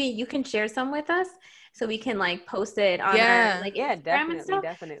and maybe you can share some with us so we can like post it on our like Instagram and stuff.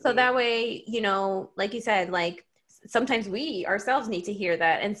 Definitely. So that way, you know, like you said, like sometimes we ourselves need to hear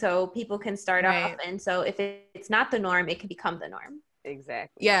that, and so people can start off, and so if it's not the norm, it can become the norm.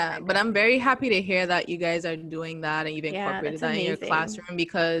 Exactly. Yeah, but I'm very happy to hear that you guys are doing that and you've incorporated that in your classroom,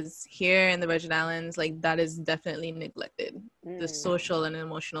 because here in the Virgin Islands, like that is definitely neglected, the social and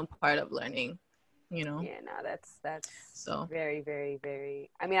emotional part of learning, you know? Yeah, no, that's so very, very,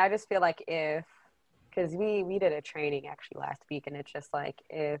 very, I mean, I just feel like because we did a training actually last week, and it's just like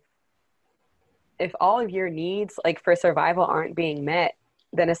if all of your needs like for survival aren't being met,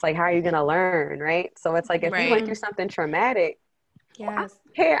 then it's like, how are you going to learn, right? So it's like if you went through something traumatic, I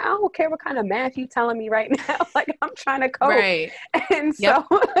don't care what kind of math you telling me right now. Like I'm trying to cope. Right. And so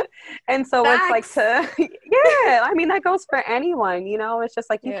it's like I mean, that goes for anyone, you know. It's just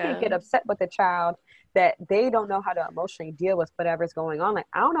like you can't get upset with a child that they don't know how to emotionally deal with whatever's going on. Like,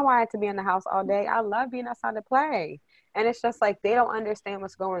 I don't know why I have to be in the house all day. I love being outside to play. And it's just like they don't understand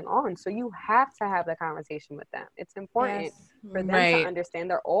what's going on. So you have to have the conversation with them. It's important for them to understand.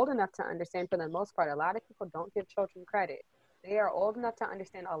 They're old enough to understand for the most part. A lot of people don't give children credit. They are old enough to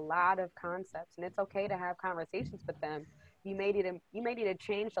understand a lot of concepts, and it's okay to have conversations with them. You may need to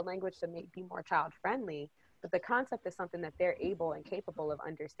change the language to be more child friendly, but the concept is something that they're able and capable of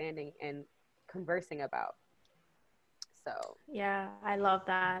understanding and conversing about. So yeah, I love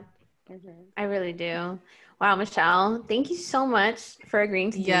that. I really do. Wow, Michelle, thank you so much for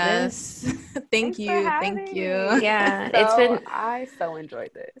agreeing to do this. Thank you. Yeah, I so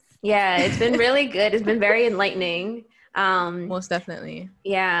enjoyed this. Yeah, it's been really good. It's been very enlightening. Most definitely.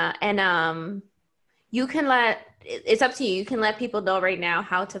 Yeah, and you can it's up to you. You can let people know right now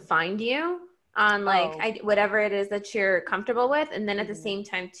how to find you on whatever it is that you're comfortable with, and then at the same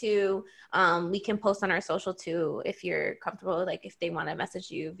time too, we can post on our social too if you're comfortable, like if they want to message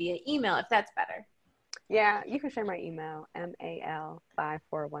you via email, if that's better. Yeah, you can share my email,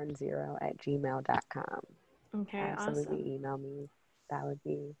 mal5410@gmail.com. Okay, absolutely awesome. Email me.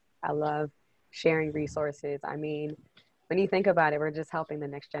 I love sharing resources. I mean, when you think about it, we're just helping the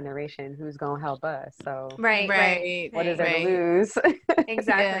next generation who's going to help us. So right. What is there to lose?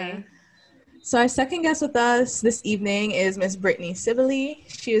 Exactly. So our second guest with us this evening is Miss Brittany Sibley.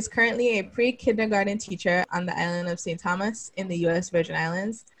 She is currently a pre-kindergarten teacher on the island of St. Thomas in the U.S. Virgin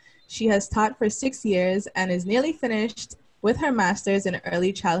Islands. She has taught for 6 years and is nearly finished with her master's in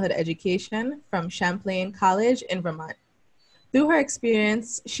early childhood education from Champlain College in Vermont. Through her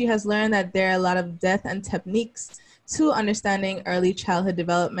experience, she has learned that there are a lot of depth and techniques to understanding early childhood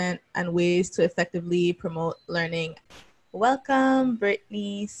development and ways to effectively promote learning. Welcome,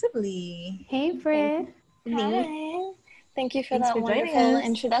 Brittany Sibley. Hey, Britt. Hi. Thank you for Thanks that for joining wonderful us.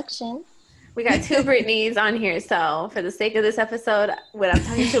 introduction. We got two Brittany's on here, so for the sake of this episode, when I'm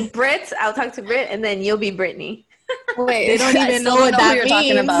talking to Britt, I'll talk to Britt, and then you'll be Brittany. Wait, They don't I even still know what don't that who you're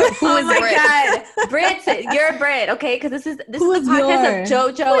talking means. about. Who Oh is my Brit? God, Britt, you're Britt, okay? Because this is the Who is podcast your?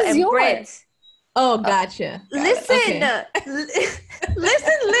 of JoJo is and your? Britt. Oh, gotcha. Listen, Okay.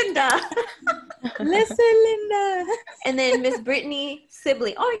 listen, Linda, Listen, Linda. and then Miss Brittany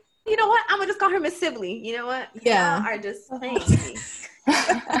Sibley. Oh, you know what? I'm gonna just call her Miss Sibley. You know what? Yeah. Y'all are just playing me.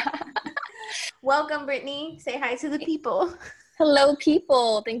 Welcome, Brittany. Say hi to the people. Hello,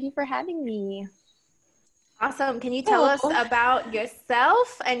 people. Thank you for having me. Awesome. Can you tell us Oh. about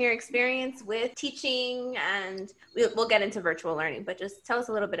yourself and your experience with teaching? And we'll get into virtual learning, but just tell us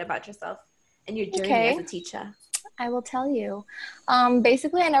a little bit about yourself and your journey Okay. as a teacher. I will tell you.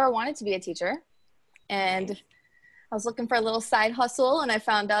 Basically, I never wanted to be a teacher. And I was looking for a little side hustle, and I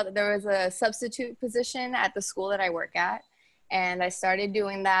found out that there was a substitute position at the school that I work at. And I started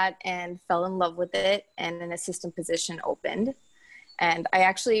doing that and fell in love with it, and an assistant position opened. And I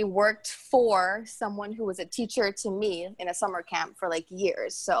actually worked for someone who was a teacher to me in a summer camp for like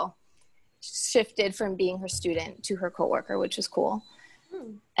years. So shifted from being her student to her coworker, which was cool.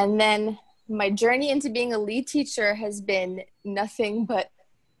 And then my journey into being a lead teacher has been nothing but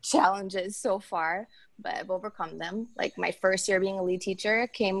challenges so far, but I've overcome them. Like my first year being a lead teacher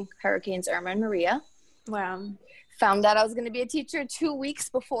came Hurricanes Irma and Maria. Wow. Found out I was going to be a teacher 2 weeks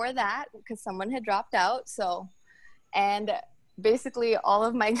before that because someone had dropped out. And basically all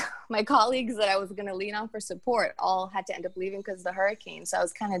of my colleagues that I was going to lean on for support all had to end up leaving because of the hurricane. So I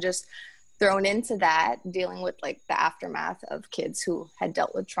was kind of just thrown into that, dealing with like the aftermath of kids who had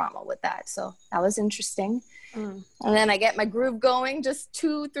dealt with trauma with that. So that was interesting. And then I get my groove going just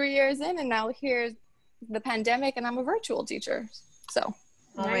 2-3 years in, and now here's the pandemic and I'm a virtual teacher. So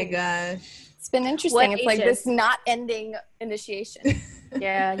Oh my gosh. it's been interesting. What It's like ages? this not ending initiation.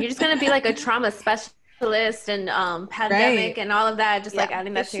 Yeah. You're just going to be like a trauma specialist and pandemic Right. and all of that, just like Yeah.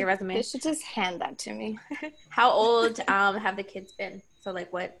 adding that to your resume. They should just hand that to me. How old have the kids been? So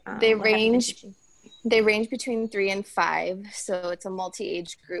like what? They what have you been range- teaching? They range between 3 and 5, so it's a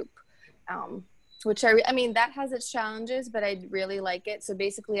multi-age group, which I mean, that has its challenges, but I really like it. So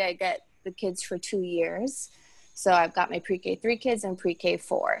basically I get the kids for 2 years. So I've got my pre-K 3 kids and pre-K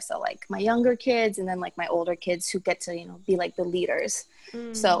 4. So like my younger kids and then like my older kids who get to, be like the leaders.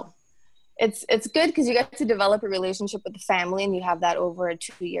 So it's good because you get to develop a relationship with the family, and you have that over a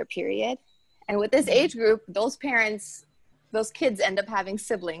 2-year period. And with this age group, those kids end up having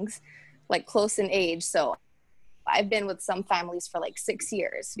siblings like close in age. So I've been with some families for like 6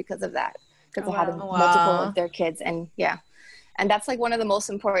 years because of that, because they had wow. multiple Wow. of their kids. And yeah, and that's like one of the most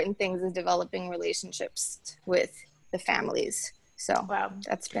important things is developing relationships with the families. So Wow.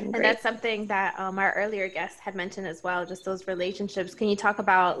 that's been And great. that's something that our earlier guest had mentioned as well, just those relationships. Can you talk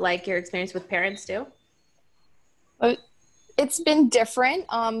about like your experience with parents too? It's been different.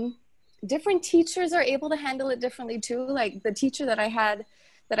 Different teachers are able to handle it differently too. Like the teacher that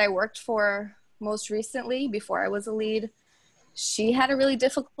I worked for most recently before I was a lead, she had a really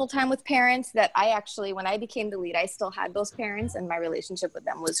difficult time with parents that I actually, when I became the lead, I still had those parents and my relationship with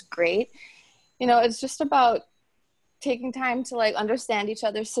them was great. It's just about taking time to like understand each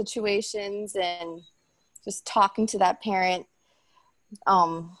other's situations and just talking to that parent,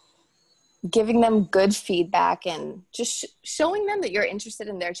 giving them good feedback and just showing them that you're interested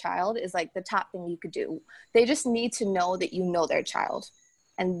in their child is like the top thing you could do. They just need to know that you know their child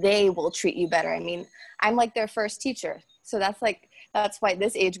and they will treat you better. I mean, I'm like their first teacher. So that's why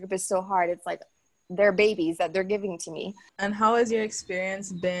this age group is so hard. It's like they're babies that they're giving to me. And how has your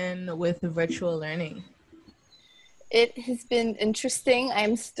experience been with virtual learning? It has been interesting.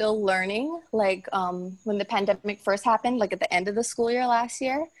 I'm still learning. Like when the pandemic first happened, like at the end of the school year last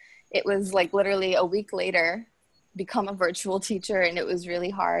year, it was like literally a week later, become a virtual teacher, and it was really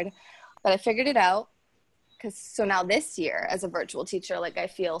hard. But I figured it out. So now this year as a virtual teacher, like I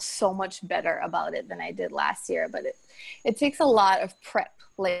feel so much better about it than I did last year. But it takes a lot of prep.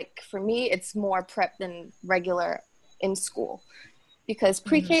 Like for me, it's more prep than regular in school. Because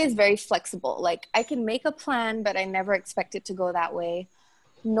pre-K is very flexible. Like I can make a plan, but I never expect it to go that way.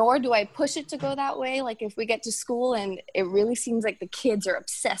 nor do I push it to go that way. Like if we get to school and it really seems like the kids are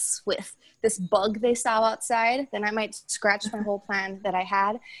obsessed with this bug they saw outside, then I might scratch my whole plan that I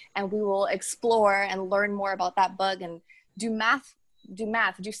had, and we will explore and learn more about that bug and do math,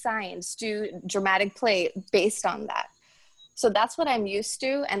 do science, do dramatic play based on that. So that's what I'm used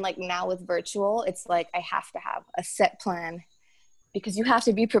to. And like now with virtual, it's like I have to have a set plan, because you have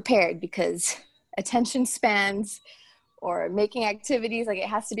to be prepared, because attention spans or making activities, like it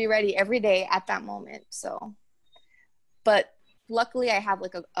has to be ready every day at that moment. So, but luckily I have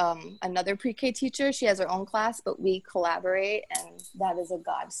like another pre-K teacher. She has her own class, but we collaborate, and that is a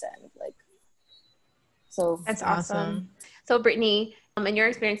godsend. Like, so that's awesome. So Brittany, in your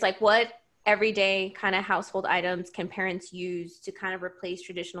experience, like what everyday kind of household items can parents use to kind of replace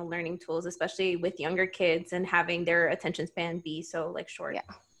traditional learning tools, especially with younger kids and having their attention span be so like short?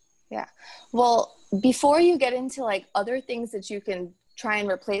 Yeah. Well, before you get into like other things that you can try and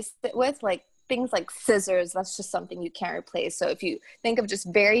replace it with, like things like scissors, that's just something you can't replace. So if you think of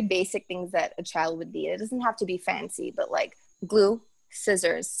just very basic things that a child would need, it doesn't have to be fancy, but like glue,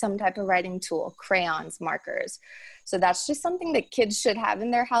 scissors, some type of writing tool, crayons, markers. So that's just something that kids should have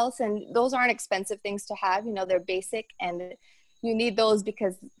in their house. And those aren't expensive things to have, you know, they're basic, and you need those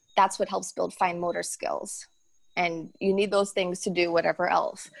because that's what helps build fine motor skills. And you need those things to do whatever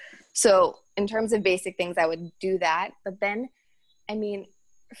else. So in terms of basic things, I would do that. But then, I mean,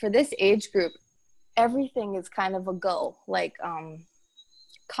 for this age group, everything is kind of a go. Like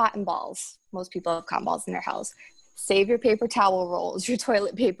cotton balls. Most people have cotton balls in their house. Save your paper towel rolls, your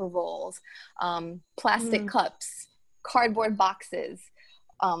toilet paper rolls, plastic cups, cardboard boxes,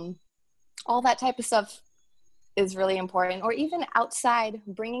 all that type of stuff is really important. Or even outside,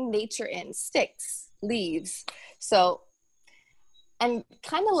 bringing nature in, sticks, leaves. So, and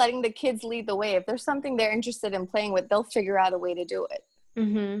kind of letting the kids lead the way. If there's something they're interested in playing with, they'll figure out a way to do it.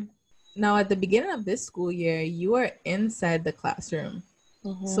 Mm-hmm. Now, at the beginning of this school year, you were inside the classroom.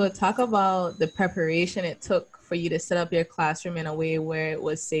 Mm-hmm. So talk about the preparation it took for you to set up your classroom in a way where it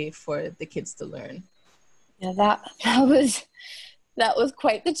was safe for the kids to learn. Yeah, that was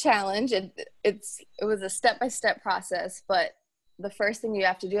quite the challenge. It was a step-by-step process, but the first thing you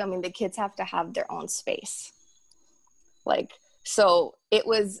have to do, I mean, the kids have to have their own space. Like, so it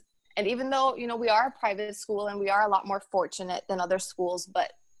was, and even though, you know, we are a private school and we are a lot more fortunate than other schools,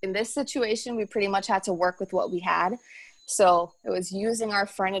 but in this situation, we pretty much had to work with what we had. So it was using our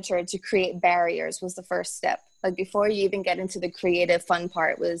furniture to create barriers was the first step. Like before you even get into the creative fun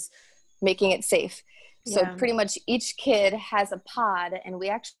part was making it safe. So pretty much each kid has a pod, and we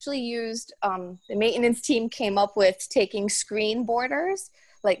actually used, the maintenance team came up with taking screen borders,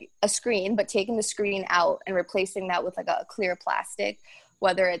 like a screen, but taking the screen out and replacing that with like a clear plastic,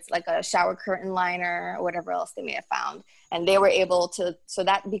 whether it's like a shower curtain liner or whatever else they may have found. And they were able to, so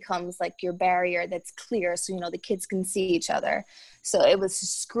that becomes like your barrier that's clear, so, you know, the kids can see each other. So it was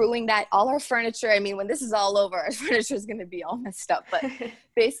screwing that, all our furniture, I mean, when this is all over, our furniture is going to be all messed up. But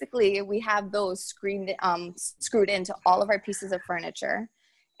basically, we have those screwed into all of our pieces of furniture,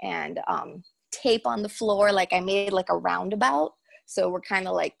 and tape on the floor. Like I made like a roundabout. So we're kind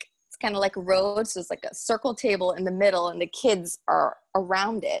of like, it's kind of like a road. So it's like a circle table in the middle, and the kids are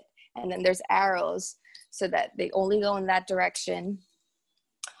around it. And then there's arrows so that they only go in that direction.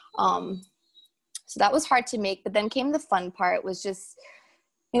 So that was hard to make, but then came the fun part, was just,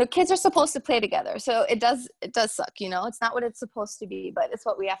 you know, kids are supposed to play together. So it does suck, you know, it's not what it's supposed to be, but it's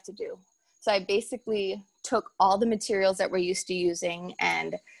what we have to do. So I basically took all the materials that we're used to using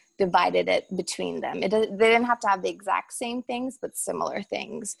and divided it between them. They didn't have to have the exact same things, but similar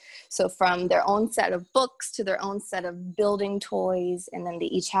things. So from their own set of books to their own set of building toys, and then they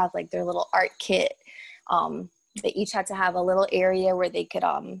each have like their little art kit. They each had to have a little area where they could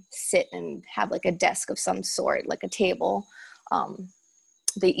sit and have like a desk of some sort, like a table.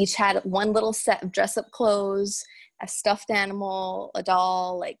 They each had one little set of dress-up clothes, a stuffed animal, a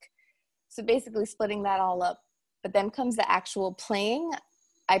doll, like, so basically splitting that all up. But then comes the actual playing.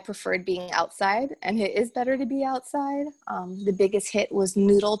 I preferred being outside, and it is better to be outside. The biggest hit was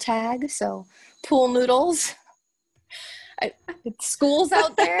noodle tag, so pool noodles. Schools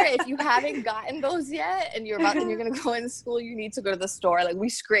out there, if you haven't gotten those yet and you're going to go in school, you need to go to the store. Like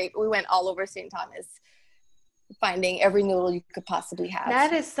we went all over St. Thomas finding every noodle you could possibly have.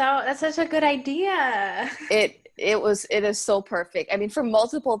 That's such a good idea. It is so perfect. I mean, for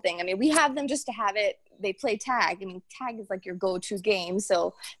multiple things. I mean, we have them just to have it. They play tag. I mean, tag is like your go-to game.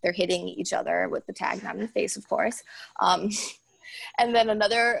 So they're hitting each other with the tag, not in the face, of course. And then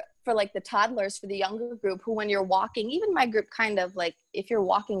another for like the toddlers, for the younger group, who when you're walking, even my group, kind of like if you're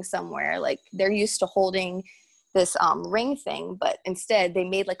walking somewhere, like they're used to holding this ring thing, but instead they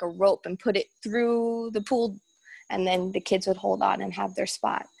made like a rope and put it through the pool, and then the kids would hold on and have their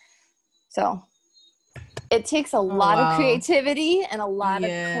spot. So it takes a lot of creativity and a lot of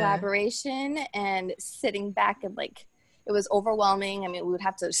collaboration and sitting back, and like, it was overwhelming. I mean, we would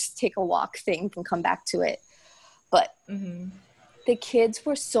have to just take a walk, think, and come back to it. But the kids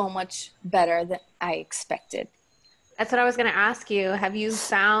were so much better than I expected. That's what I was going to ask you. Have you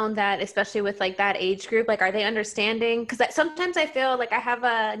found that, especially with like that age group, like, are they understanding? Because sometimes I feel like I have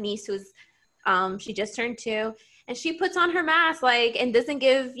a niece who's, she just turned 2, and she puts on her mask, like, and doesn't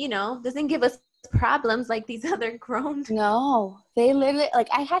give us problems like these other grown. No, they literally, like,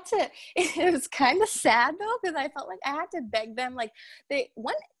 I had to, it was kind of sad though, because I felt like I had to beg them, like,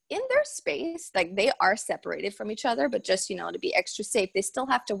 in their space, like, they are separated from each other, but just, to be extra safe, they still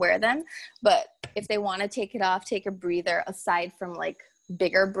have to wear them. But if they want to take it off, take a breather, aside from like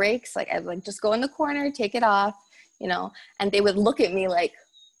bigger breaks, like, I'd like, just go in the corner, take it off, and they would look at me like,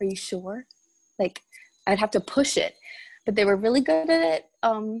 are you sure? Like, I'd have to push it, but they were really good at it.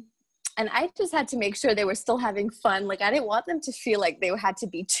 And I just had to make sure they were still having fun. Like, I didn't want them to feel like they had to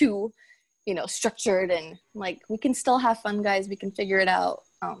be too, structured, and like, we can still have fun, guys. We can figure it out.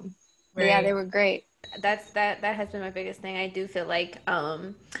 Right. Yeah, they were great. That has been my biggest thing. I do feel like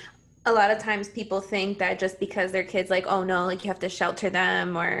a lot of times people think that just because they're kids, like, oh no, like, you have to shelter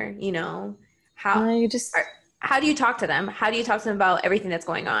them, or how do you talk to them? How do you talk to them about everything that's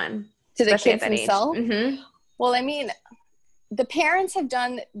going on to the kids themselves? Well, I mean, the parents have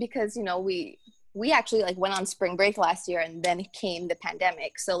done, because we actually like went on spring break last year, and then came the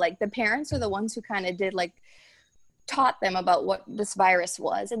pandemic. So like, the parents are the ones who kind of did, like, taught them about what this virus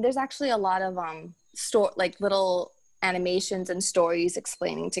was. And there's actually a lot of like little animations and stories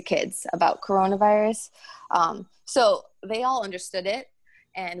explaining to kids about coronavirus. So they all understood it,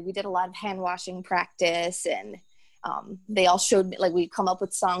 and we did a lot of hand washing practice, and they all showed me, like, we come up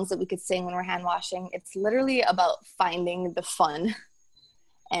with songs that we could sing when we're hand washing. It's literally about finding the fun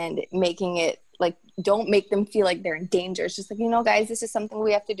and making it, like, don't make them feel like they're in danger. It's just like, guys, this is something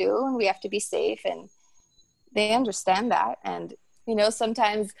we have to do, and we have to be safe. And they understand that. And,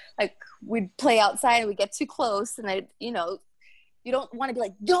 sometimes, like, we'd play outside and we get too close, and you don't want to be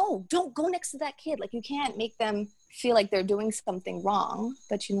like, no, don't go next to that kid. Like, you can't make them feel like they're doing something wrong,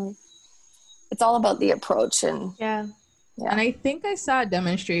 but it's all about the approach. And yeah. And I think I saw a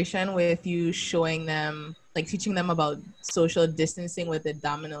demonstration with you showing them, like, teaching them about social distancing with the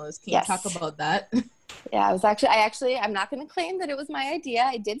dominoes. Can you talk about that? Yeah, I'm not going to claim that it was my idea.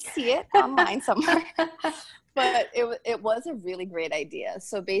 I did see it online somewhere, but it was a really great idea.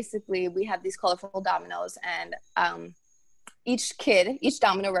 So basically, we have these colorful dominoes, and each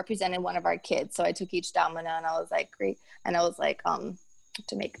domino represented one of our kids. So I took each domino, and I was like, great. And I was like,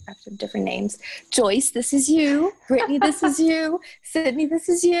 to make after different names. Joyce, this is you. Brittany, this is you. Sydney, this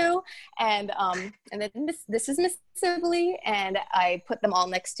is you. And then this is Miss Sibley. And I put them all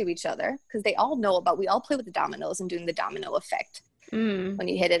next to each other, because they all know we all play with the dominoes and doing the domino effect. When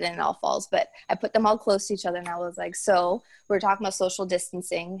you hit it and it all falls. But I put them all close to each other, and I was like, so we're talking about social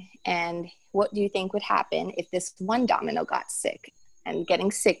distancing, and what do you think would happen if this one domino got sick? And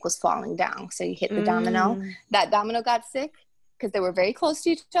getting sick was falling down. So you hit the domino, that domino got sick, because they were very close to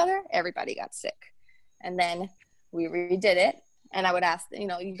each other, everybody got sick. And then we redid it, and I would ask,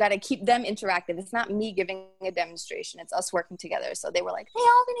 you got to keep them interactive. It's not me giving a demonstration, it's us working together. So they were like, they're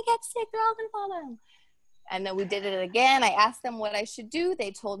all gonna get sick, they're all gonna fall down. And then we did it again. I asked them what I should do.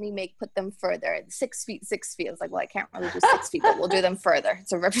 They told me put them further, 6 feet, 6 feet. I was like, well, I can't really do 6 feet, but we'll do them further.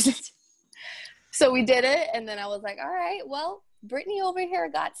 It's a representation. So we did it, and then I was like, all right, well, Brittany over here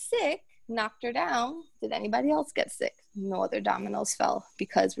got sick, knocked her down. Did anybody else get sick? No other dominoes fell,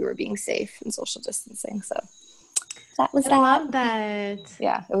 because we were being safe and social distancing. So that was I love that.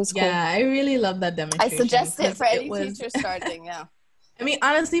 Yeah, it was cool. Yeah, I really love that demonstration. I suggest it for any teacher starting. Yeah. I mean,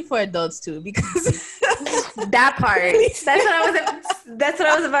 honestly, for adults too, because that part. That's what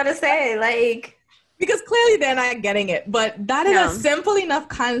I was about to say. Like, because clearly they're not getting it, but that is a simple enough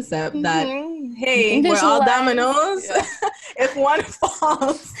concept that, hey, we're all dominoes. Yeah. If one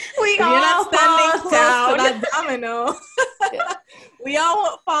falls, you're not standing close to that domino. We all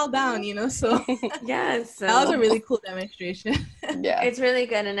won't fall down, So yes, that was a really cool demonstration. Yeah, it's really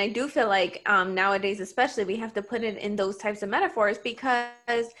good. And I do feel like nowadays, especially, we have to put it in those types of metaphors,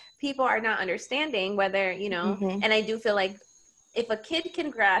 because people are not understanding whether, and I do feel like if a kid can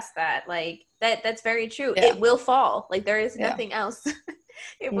grasp that, like, that's very true. Yeah. It will fall. Like, there is nothing else.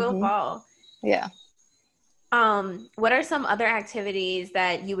 It will fall. Yeah. What are some other activities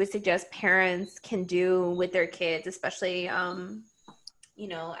that you would suggest parents can do with their kids, especially, you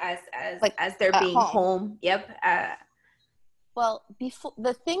know, as like as they're at being home. Yep. Well, before,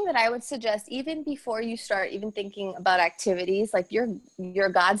 the thing that I would suggest, even before you start even thinking about activities, like your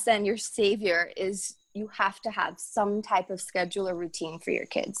godsend, your savior is, you have to have some type of schedule or routine for your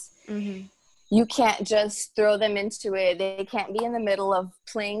kids. Mm-hmm. You can't just throw them into it. They can't be in the middle of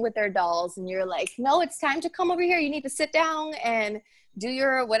playing with their dolls and you're like, no, it's time to come over here. You need to sit down and do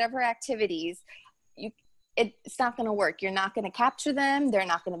your whatever activities. It's not going to work. You're not going to capture them. They're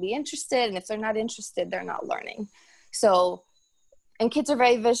not going to be interested. And if they're not interested, they're not learning. So, and kids are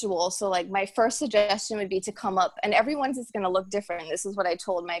very visual. So like my first suggestion would be to come up, and everyone's is going to look different. This is what I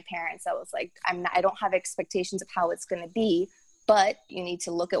told my parents. I was like, I don't have expectations of how it's going to be, but you need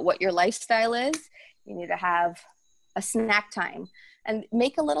to look at what your lifestyle is. You need to have a snack time and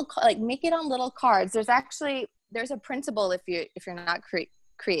make a little, like make it on little cards. There's a principle if you're not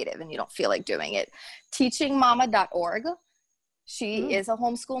creative and you don't feel like doing it. Teachingmama.org. She is a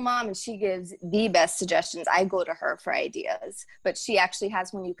homeschool mom and she gives the best suggestions. I go to her for ideas, but she actually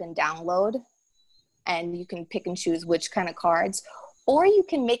has one you can download and you can pick and choose which kind of cards, or you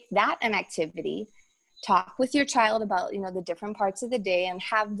can make that an activity. Talk with your child about, you know, the different parts of the day and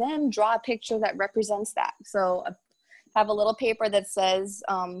have them draw a picture that represents that. So have a little paper that says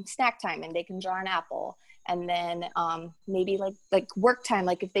snack time and they can draw an apple. And then maybe like work time,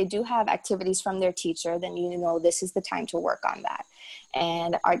 like if they do have activities from their teacher, then you know this is the time to work on that.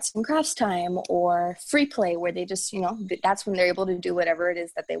 And arts and crafts time or free play where they just, you know, that's when they're able to do whatever it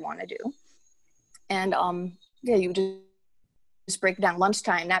is that they want to do. And you just break down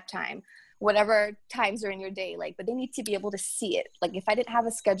lunchtime, nap time, whatever times are in your day, like, but they need to be able to see it. Like if I didn't have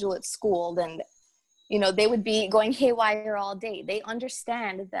a schedule at school, then, you know, they would be going haywire all day. They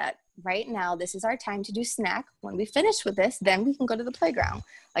understand that right now, this is our time to do snack. When we finish with this, then we can go to the playground.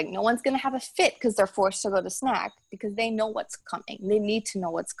 Like no one's going to have a fit because they're forced to go to snack, because they know what's coming. They need to know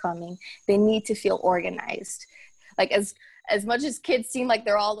what's coming. They need to feel organized. Like as much as kids seem like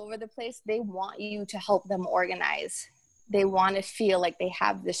they're all over the place, they want you to help them organize. They want to feel like they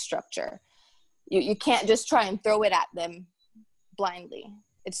have this structure. You can't just try and throw it at them blindly.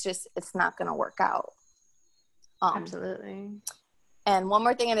 It's not going to work out. Absolutely. And one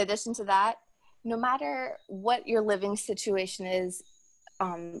more thing in addition to that, no matter what your living situation is,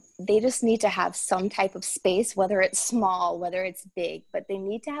 they just need to have some type of space, whether it's small, whether it's big, but they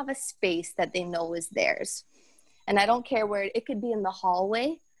need to have a space that they know is theirs. And I don't care where, it could be in the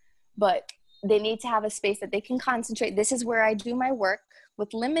hallway, but they need to have a space that they can concentrate. This is where I do my work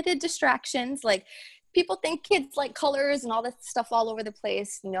with limited distractions. Like people think kids like colors and all that stuff all over the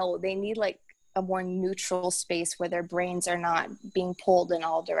place. No, they need like a more neutral space where their brains are not being pulled in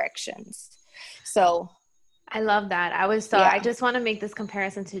all directions. So I love that. I just want to make this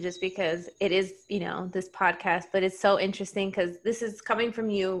comparison too, just because it is, you know, this podcast, but it's so interesting because this is coming from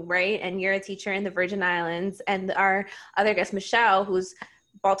you, right? And you're a teacher in the Virgin Islands, and our other guest, Michelle, who's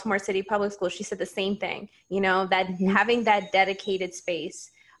Baltimore City Public Schools, she said the same thing, you know, that having that dedicated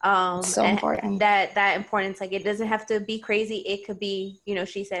space, so important. That importance, like it doesn't have to be crazy. It could be, you know,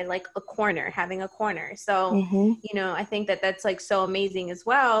 she said like a corner, having a corner. So, you know, I think that's like so amazing as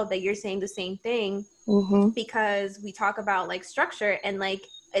well that you're saying the same thing, because we talk about like structure and like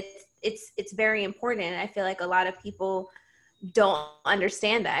it's very important. I feel like a lot of people don't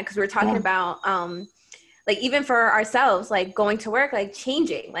understand that, because we're talking about like even for ourselves, like going to work, like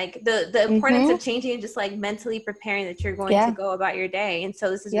changing, like the importance of changing and just like mentally preparing that you're going to go about your day. And so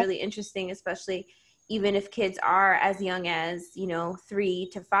this is really interesting, especially even if kids are as young as, you know,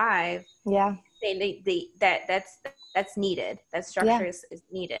 3 to 5. Yeah. That's needed. That structure is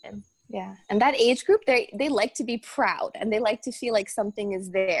needed. Yeah. And that age group, they like to be proud and they like to feel like something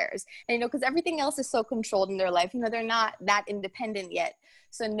is theirs. And, you know, because everything else is so controlled in their life, you know, they're not that independent yet.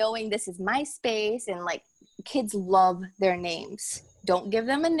 So knowing this is my space, and like kids love their names. Don't give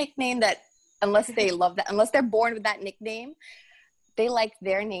them a nickname that, unless they love that, unless they're born with that nickname, they like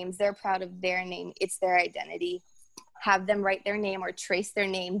their names. They're proud of their name. It's their identity. Have them write their name or trace their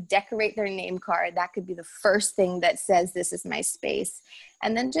name, decorate their name card. That could be the first thing that says this is my space.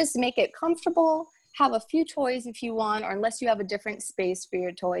 And then just make it comfortable. Have a few toys if you want, or unless you have a different space for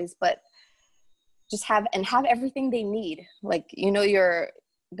your toys, but just have everything they need. Like, you know, you're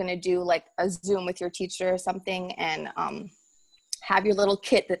going to do like a Zoom with your teacher or something, and have your little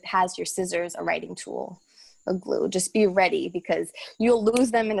kit that has your scissors, a writing tool, a glue. Just be ready, because you'll lose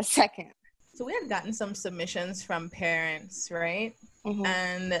them in a second. So we had gotten some submissions from parents, right?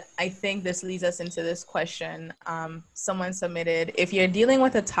 And I think this leads us into this question. Someone submitted, if you're dealing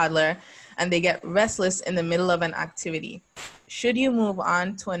with a toddler and they get restless in the middle of an activity, should you move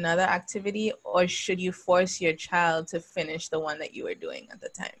on to another activity, or should you force your child to finish the one that you were doing at the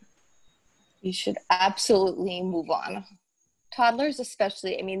time? You should absolutely move on. Toddlers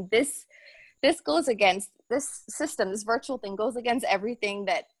especially, I mean, this goes against this system, this virtual thing goes against everything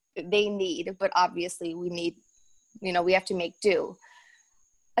that they need, but obviously we need, we have to make do.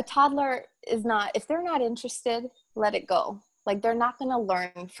 A toddler is not, if they're not interested, let it go. Like, they're not going to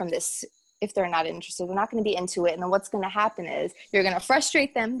learn from this. If they're not interested, they're not going to be into it. And then what's going to happen is you're going to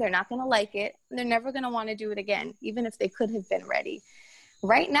frustrate them. They're not going to like it. And they're never going to want to do it again, even if they could have been ready.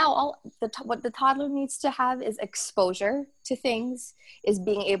 Right now, what the toddler needs to have is exposure to things, is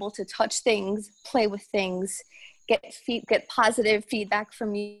being able to touch things, play with things, get positive feedback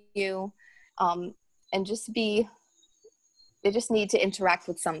from you, and they just need to interact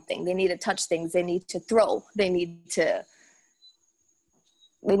with something. They need to touch things. They need to throw. They need to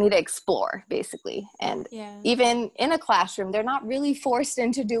explore, basically. And even in a classroom, they're not really forced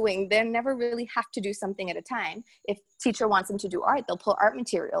into they never really have to do something at a time. If teacher wants them to do art, they'll pull art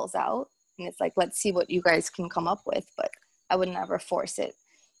materials out. And it's like, let's see what you guys can come up with. But I would never force it.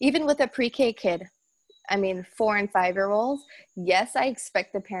 Even with a pre-K kid, 4 and 5-year-olds, yes, I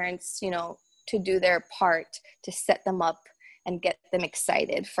expect the parents, to do their part to set them up and get them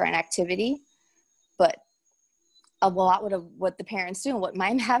excited for an activity. But a lot of what the parents do and what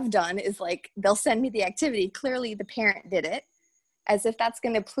mine have done is, like, they'll send me the activity. Clearly the parent did it, as if that's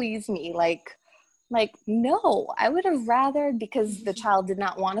going to please me. Like, no, I would have rather, because the child did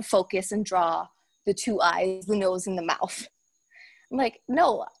not want to focus and draw the 2 eyes, the nose, and the mouth. I'm like,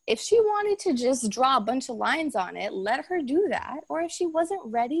 no, if she wanted to just draw a bunch of lines on it, let her do that. Or if she wasn't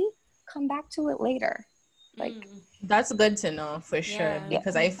ready, come back to it later. Like, that's good to know for sure,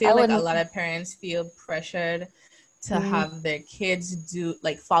 because I feel like a lot of parents feel pressured to have their kids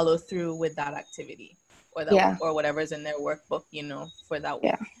follow through with that activity or whatever's in their workbook, for that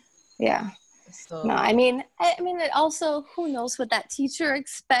week. Yeah. So no, I mean, it also, who knows what that teacher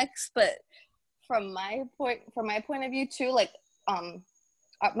expects, but from my point of view too, like,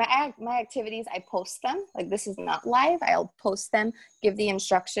 my activities, I post them. Like, this is not live. I'll post them, give the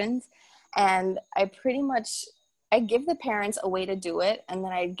instructions, and I give the parents a way to do it, and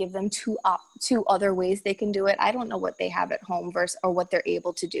then I give them two other ways they can do it. I don't know what they have at home or what they're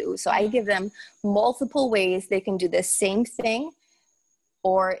able to do. So I give them multiple ways they can do the same thing,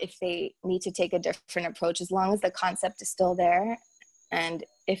 or if they need to take a different approach, as long as the concept is still there. And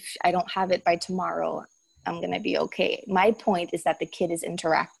if I don't have it by tomorrow, I'm going to be okay. My point is that the kid is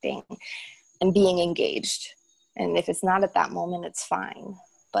interacting and being engaged. And if it's not at that moment, it's fine.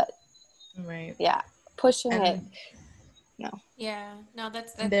 But yeah, pushing it. No. Yeah, no,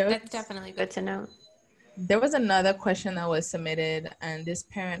 that's definitely good to know. There was another question that was submitted, and this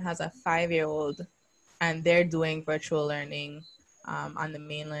parent has a 5-year-old, and they're doing virtual learning on the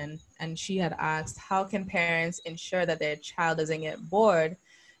mainland. And she had asked, how can parents ensure that their child doesn't get bored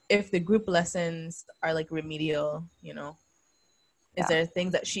if the group lessons are like remedial, Is there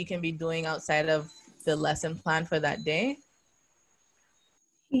things that she can be doing outside of the lesson plan for that day?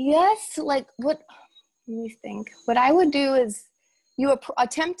 Yes, let me think. What I would do is you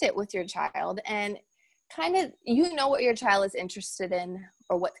attempt it with your child, and kind of, what your child is interested in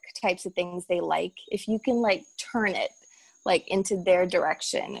or what types of things they like. If you can turn it into their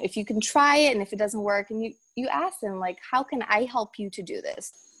direction, if you can try it, and if it doesn't work, and you ask them, how can I help you to do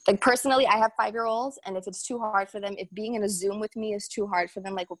this? Personally, I have 5-year-olds, and if it's too hard for them, if being in a Zoom with me is too hard for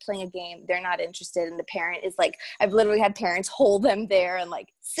them, we're playing a game, they're not interested, and the parent is I've literally had parents hold them there and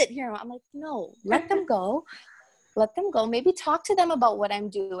sit here. I'm like, no, let them go. Let them go. Maybe talk to them about what I'm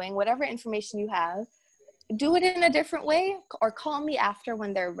doing, whatever information you have. Do it in a different way, or call me after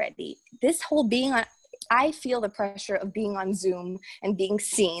when they're ready. This whole I feel the pressure of being on Zoom and being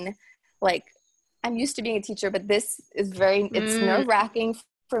seen. I'm used to being a teacher, but this is it's nerve-wracking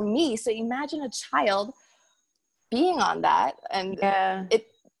for me. So imagine a child being on that, and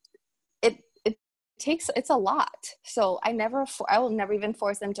it's a lot. So I will never even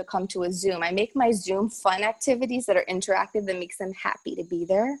force them to come to a Zoom. I make my Zoom fun activities that are interactive, that makes them happy to be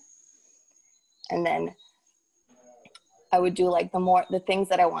there. And then I would do the things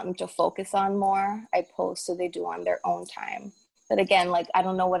that I want them to focus on more, I post so they do on their own time. But again, I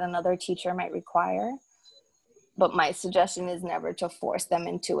don't know what another teacher might require, but my suggestion is never to force them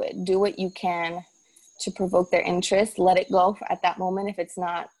into it. Do what you can to provoke their interest. Let it go at that moment if it's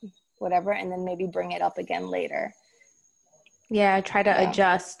not whatever, and then maybe bring it up again later. Yeah, try to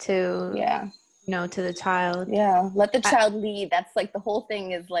adjust to, to the child. Yeah, let the child lead. That's the whole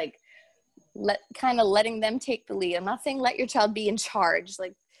thing is letting them take the lead. I'm not saying let your child be in charge.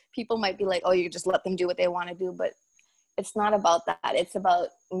 People might be oh, you just let them do what they want to do, but it's not about that. It's about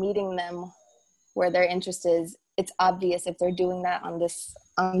meeting them where their interest is. It's obvious if they're doing that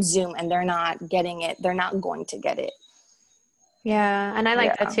on Zoom and they're not getting it, they're not going to get it. Yeah. And I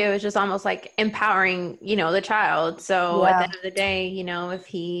like that too. It's just almost like empowering, the child. So at the end of the day, if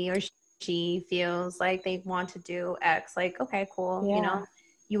he or she feels like they want to do X, like, okay, cool.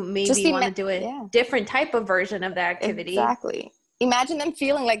 You maybe want to do a different type of version of the activity. Exactly. Imagine them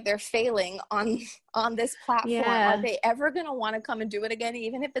feeling like they're failing on this platform. Yeah. Are they ever going to want to come and do it again?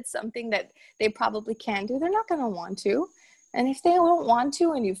 Even if it's something that they probably can do, they're not going to want to. And if they don't want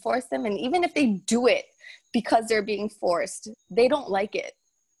to and you force them, and even if they do it because they're being forced, they don't like it.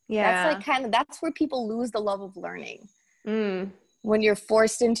 Yeah. That's where people lose the love of learning. When you're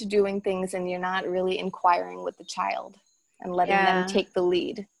forced into doing things and you're not really inquiring with the child and letting them take the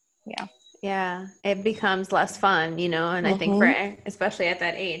lead. Yeah. Yeah, it becomes less fun, and I think especially at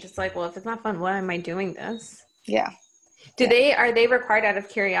that age, it's like, well, if it's not fun, why am I doing this? Yeah. Are they required out of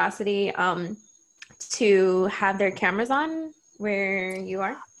curiosity to have their cameras on where you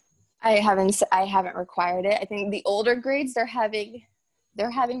are? I haven't required it. I think the older grades, they're having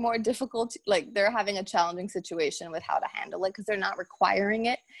more difficulty, like they're having a challenging situation with how to handle it because they're not requiring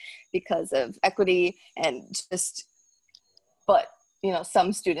it because of equity and but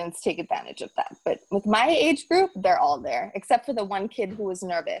some students take advantage of that. But with my age group, they're all there, except for the one kid who was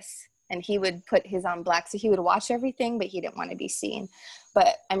nervous and he would put his on black. So he would watch everything, but he didn't want to be seen.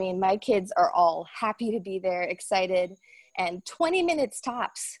 But I mean, my kids are all happy to be there, excited, and 20 minutes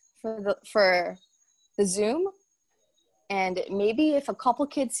tops for the Zoom. And maybe if a couple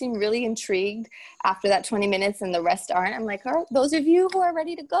kids seem really intrigued after that 20 minutes and the rest aren't, I'm like, all right, those of you who are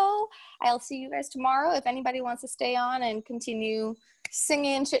ready to go, I'll see you guys tomorrow. If anybody wants to stay on and continue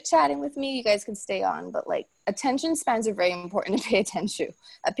singing, chit-chatting with me, you guys can stay on. But like, attention spans are very important to pay attention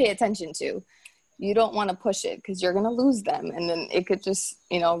to. You don't want to push it because you're going to lose them. And then it could just,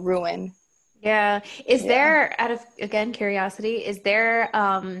 ruin. Yeah. Is there, out of, again, curiosity, is there,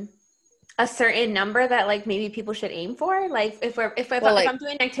 a certain number that like maybe people should aim for? Like if I'm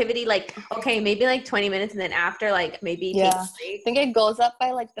doing an activity, like, okay, maybe like 20 minutes and then after like maybe take a break. I think it goes up by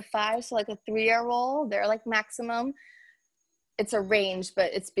like the 5. So like a 3-year-old, they're like maximum. It's a range,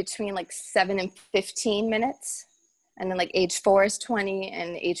 but it's between like 7 and 15 minutes. And then like age 4 is 20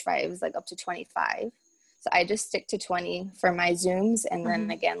 and age 5 is like up to 25. So I just stick to 20 for my Zooms. And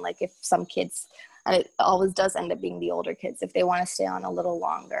then again, like if some kids, and it always does end up being the older kids, if they want to stay on a little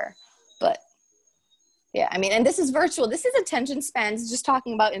longer. But yeah, I mean, and this is virtual. This is attention spans just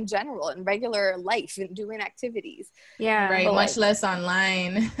talking about in general in regular life and doing activities. Yeah. Right. But much less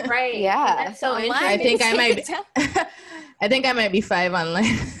online. Right. Yeah. That's so interesting. I think I might be 5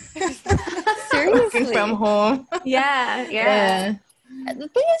 online. Seriously. Working from home. Yeah. The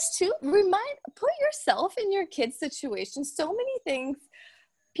thing is too, put yourself in your kid's situation. So many things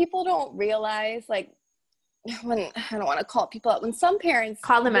people don't realize, like, when I don't want to call people out, when some parents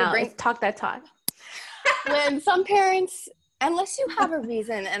call them out, talk that talk. When some parents, unless you have a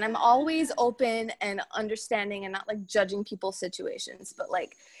reason, and I'm always open and understanding and not like judging people's situations, but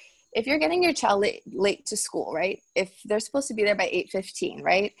like if you're getting your child late to school, right? If they're supposed to be there by 8:15,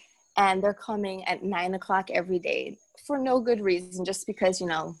 right? And they're coming at 9:00 every day for no good reason, just because,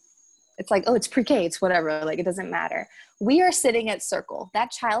 it's like, oh, it's pre-K, it's whatever, like it doesn't matter. We are sitting at circle.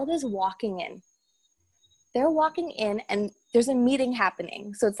 That child is walking in. They're walking in and there's a meeting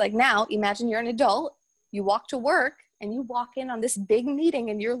happening. So it's like, now imagine you're an adult, you walk to work and you walk in on this big meeting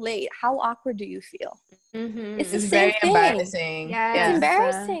and you're late. How awkward do you feel? It's very embarrassing. Yeah, it's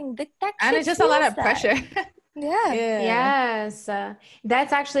embarrassing. And it's just a lot of pressure. Yeah. Yes.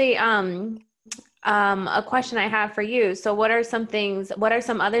 That's actually a question I have for you. So what are some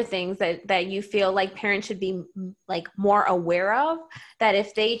other things that you feel like parents should be like more aware of, that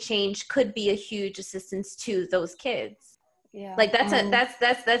if they change could be a huge assistance to those kids? Yeah. Like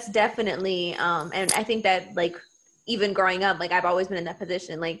that's definitely, and I think that like even growing up, like I've always been in that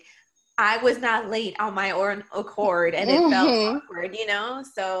position. Like I was not late on my own accord and it felt awkward,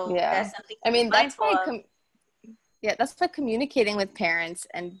 So that's something. I mean, that's why communicating with parents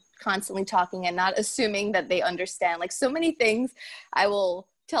and constantly talking and not assuming that they understand. Like so many things I will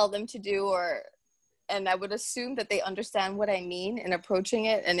tell them to do and I would assume that they understand what I mean in approaching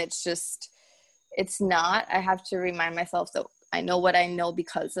it. And it's not. I have to remind myself that I know what I know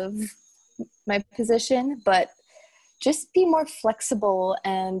because of my position, but just be more flexible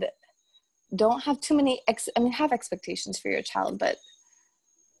and don't have too many, have expectations for your child, but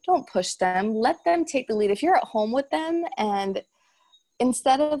don't push them. Let them take the lead. If you're at home with them and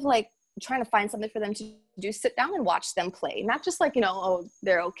instead of like trying to find something for them to do, sit down and watch them play. Not just like, you know, oh,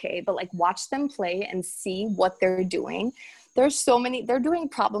 they're okay, but like watch them play and see what they're doing. There's so many, they're doing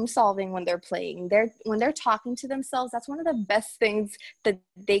problem solving when they're playing. When they're talking to themselves, that's one of the best things that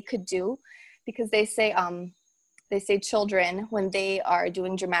they could do, because they say children, when they are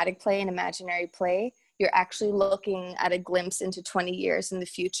doing dramatic play and imaginary play, you're actually looking at a glimpse into 20 years in the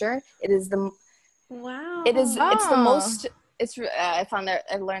future. It's the most, I found that,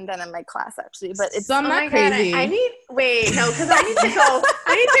 I learned that in my class actually, but it's, so I'm not crazy. I need to go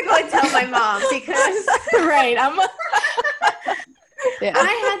and tell my mom, because right. yeah.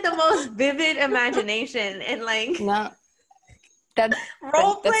 I had the most vivid imagination, and like, no, that's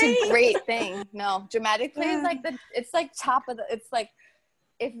a great thing. No, dramatic play is like it's like top of the, it's like,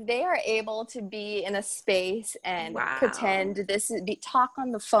 if they are able to be in a space and pretend talk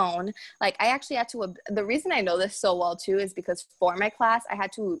on the phone, like I actually had to, the reason I know this so well too is because for my class, I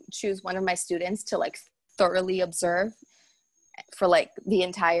had to choose one of my students to like thoroughly observe for like the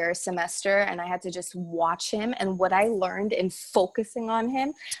entire semester. And I had to just watch him, and what I learned in focusing on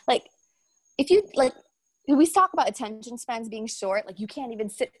him, like if you like, we talk about attention spans being short, like you can't even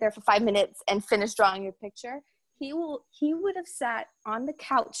sit there for 5 minutes and finish drawing your picture. He would have sat on the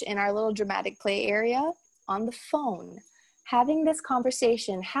couch in our little dramatic play area on the phone, having this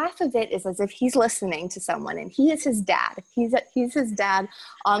conversation. Half of it is as if he's listening to someone, and he is his dad. He's his dad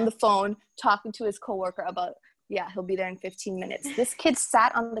on the phone talking to his coworker about, he'll be there in 15 minutes. This kid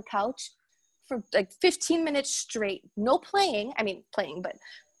sat on the couch for like 15 minutes straight. No playing, but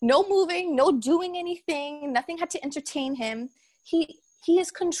no moving, no doing anything. Nothing had to entertain him. He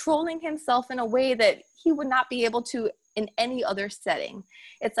is controlling himself in a way that he would not be able to in any other setting.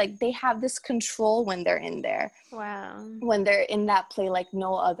 It's like they have this control when they're in there. Wow. When they're in that play like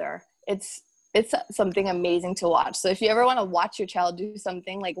no other. It's something amazing to watch. So if you ever want to watch your child do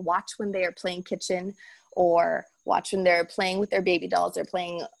something, like watch when they are playing kitchen, or watch when they're playing with their baby dolls,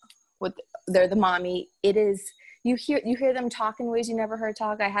 they're the mommy. It is, you hear them talk in ways you never heard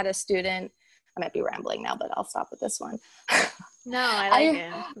talk. I had a student, I might be rambling now, but I'll stop with this one. No, I like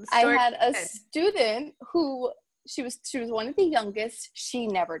it. I had a student who, she was one of the youngest. She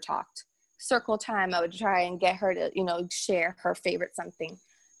never talked. Circle time, I would try and get her to, share her favorite something.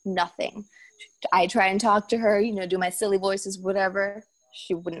 Nothing. I try and talk to her, do my silly voices, whatever.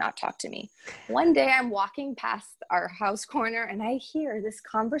 She would not talk to me. One day I'm walking past our house corner and I hear this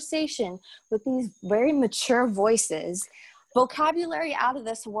conversation with these very mature voices, vocabulary out of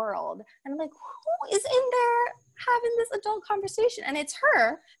this world. And I'm like, who is in there having this adult conversation? And it's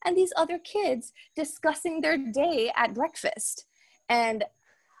her and these other kids discussing their day at breakfast. And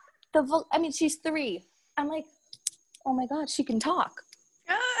she's 3. I'm like, oh my God, she can talk.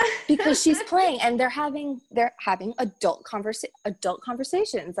 Because she's playing, and they're having adult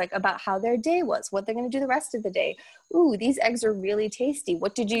conversations, like about how their day was, what they're going to do the rest of the day. Ooh, these eggs are really tasty.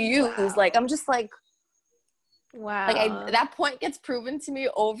 What did you use? Wow. Like, I'm just like, wow. Like that point gets proven to me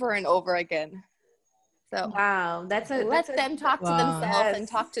over and over again. So wow, let them talk to themselves and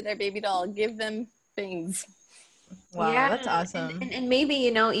talk to their baby doll. Give them things. Wow, yeah, that's awesome. And maybe,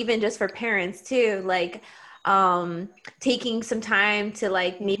 even just for parents too, like taking some time to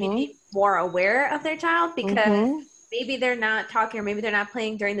like maybe be more aware of their child, because maybe they're not talking, or maybe they're not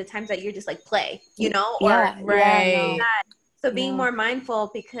playing during the times that you're just like play, right. So being more mindful,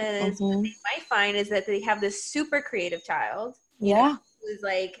 because what they might find is that they have this super creative child, who's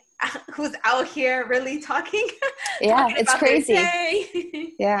like, who's out here really talking. talking it's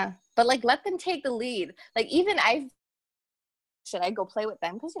crazy. Yeah, but like let them take the lead. Like even should I go play with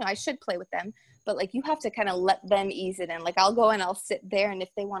them? Because I should play with them, but like you have to kind of let them ease it in. Like I'll go and I'll sit there, and if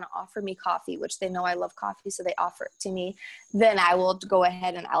they want to offer me coffee, which they know I love coffee, so they offer it to me, then I will go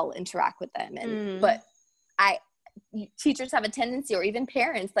ahead and I'll interact with them. And but teachers have a tendency, or even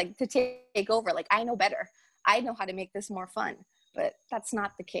parents, like to take over. Like I know better. I know how to make this more fun, but that's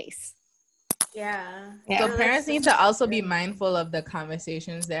not the case. Yeah. So parents need to also be mindful of the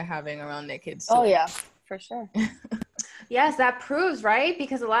conversations they're having around their kids too. Oh yeah, for sure. Yes, that proves, right?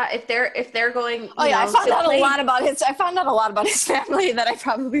 Because if they're going, I found out a lot about his family that I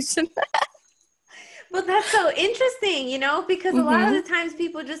probably shouldn't have. Well, that's so interesting, because a lot of the times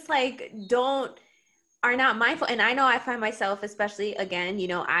people just like are not mindful. And I know I find myself, especially again,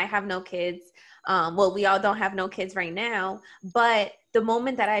 I have no kids. Well, we all don't have no kids right now, but the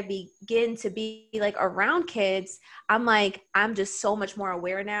moment that I begin to be like around kids, I'm just so much more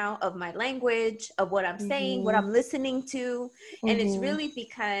aware now of my language, of what I'm saying, what I'm listening to. And it's really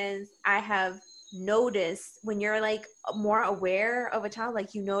because I have noticed, when you're like more aware of a child,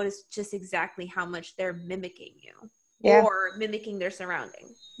 like you notice just exactly how much they're mimicking you. Yeah. or mimicking their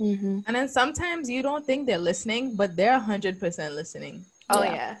surroundings. Mm-hmm. And then sometimes you don't think they're listening, but they're 100% listening, Oh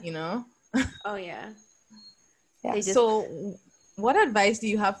Yeah. yeah. you know? Oh yeah. Yeah. They just So what advice do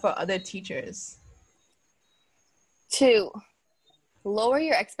you have for other teachers? To lower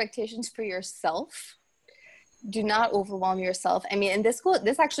your expectations for yourself. Do not overwhelm yourself. I mean, and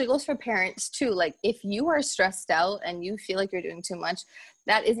this actually goes for parents too. Like, if you are stressed out and you feel like you're doing too much,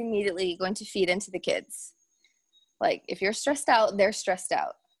 that is immediately going to feed into the kids. Like, if you're stressed out, they're stressed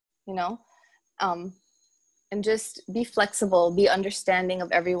out, you know? And just be flexible, be understanding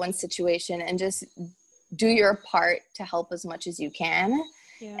of everyone's situation, and just do your part to help as much as you can.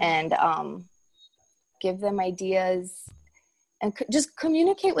 yeah. And give them ideas and just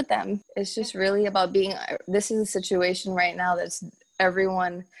communicate with them. It's just really about this is a situation right now that's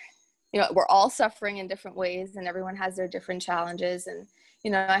everyone, we're all suffering in different ways, and everyone has their different challenges. And,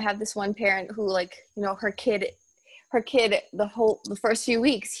 I have this one parent who, like, her kid, the first few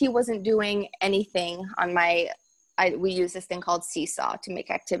weeks, he wasn't doing anything on we use this thing called Seesaw to make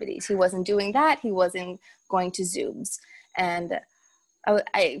activities. He wasn't doing that. He wasn't going to Zooms. And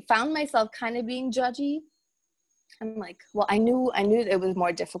I found myself kind of being judgy. I'm like, well, I knew it was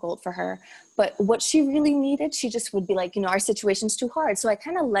more difficult for her, but what she really needed, she just would be like, our situation's too hard. So I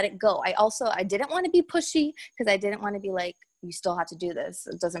kind of let it go. I didn't want to be pushy, because I didn't want to be like, you still have to do this.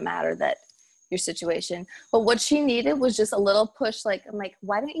 It doesn't matter that your situation. But what she needed was just a little push. Like, I'm like,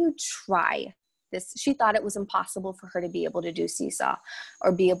 why don't you try this? She thought it was impossible for her to be able to do Seesaw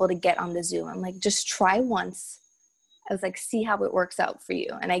or be able to get on the Zoom. I'm like, just try once. I was like, see how it works out for you.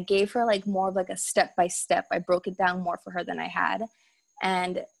 And I gave her like more of like a step-by-step. I broke it down more for her than I had.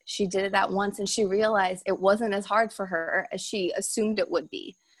 And she did it that once, and she realized it wasn't as hard for her as she assumed it would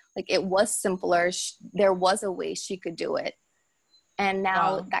be. Like, it was simpler. There was a way she could do it. And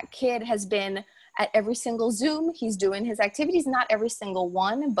now that kid has been at every single Zoom. He's doing his activities, not every single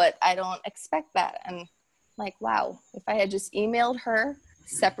one, but I don't expect that. And like, wow, if I had just emailed her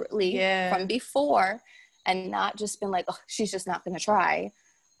separately from before, and not just been like, oh, she's just not going to try.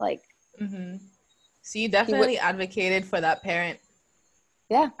 Like, So you definitely advocated for that parent.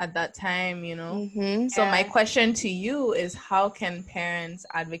 Yeah. At that time, Mm-hmm. So my question to you is, how can parents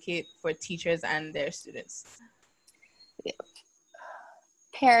advocate for teachers and their students?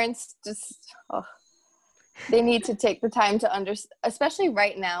 Parents just, they need to take the time to understand, especially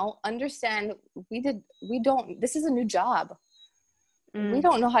right now, understand this is a new job. We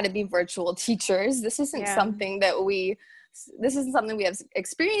don't know how to be virtual teachers. This isn't something that we have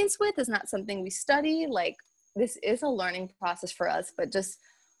experience with. It's not something we study. Like, this is a learning process for us, but just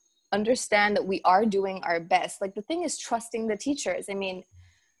understand that we are doing our best. Like, the thing is trusting the teachers. I mean,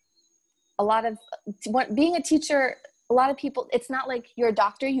 being a teacher, a lot of people, it's not like you're a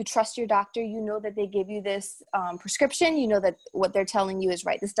doctor. You trust your doctor. You know that they give you this prescription. You know that what they're telling you is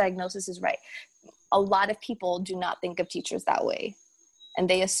right. This diagnosis is right. A lot of people do not think of teachers that way. And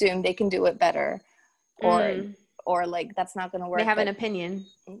they assume they can do it better, or like, that's not going to work. They have an opinion.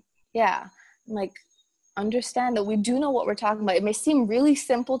 Yeah. Like, understand that we do know what we're talking about. It may seem really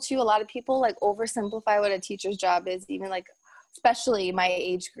simple to you. A lot of people like oversimplify what a teacher's job is, even like, especially my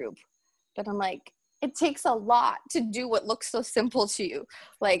age group. But I'm like, it takes a lot to do what looks so simple to you.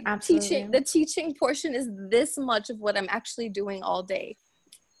 Like, the teaching portion is this much of what I'm actually doing all day.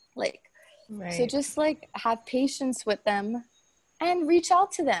 Like, so just like, have patience with them. And reach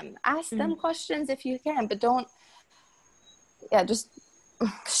out to them. Ask them questions if you can, but just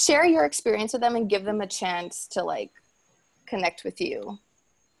share your experience with them and give them a chance to like connect with you.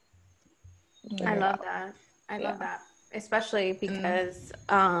 I love that. I love that. Especially because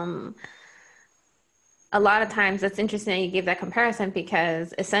a lot of times, it's interesting that you gave that comparison,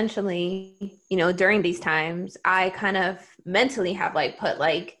 because essentially, during these times, I kind of mentally have like put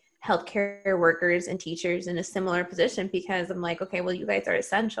like healthcare workers and teachers in a similar position, because I'm like, okay, well, you guys are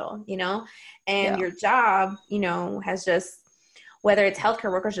essential, and your job, has just, whether it's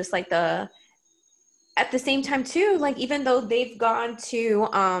healthcare workers, just like at the same time too, like, even though they've gone to,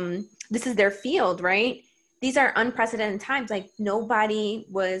 this is their field, right? These are unprecedented times. Like, nobody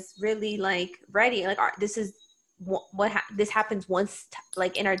was really like ready. Like, this is this happens once,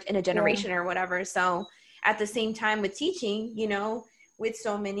 like in a generation or whatever. So at the same time with teaching, with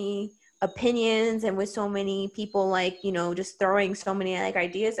so many opinions and with so many people, like, just throwing so many like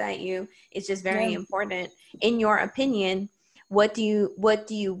ideas at you, it's just very important. In your opinion, what do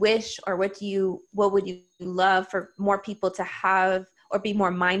you wish, or what would you love for more people to have or be more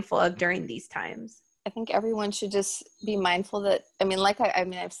mindful of during these times? I think everyone should just be mindful that,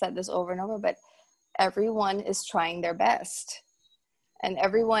 I've said this over and over, but everyone is trying their best, and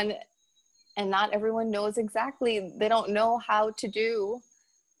everyone and not everyone knows exactly, they don't know how to do,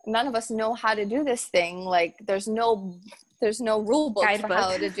 none of us know how to do this thing. Like there's no rule book for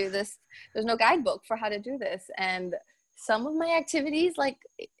how to do this. There's no guidebook for how to do this. And some of my activities like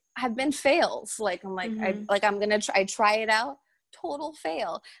have been fails. Like I'm like, I'm going to try it out. Total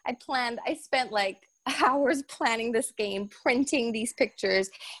fail. I spent like hours planning this game, printing these pictures,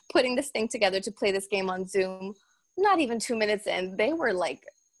 putting this thing together to play this game on Zoom. Not even 2 minutes in, they were like,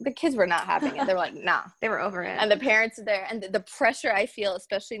 the kids were not having it. They were like, nah. They were over it. And the parents are there. And the pressure I feel,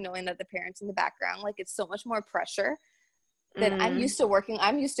 especially knowing that the parents in the background, like it's so much more pressure than I'm used to working.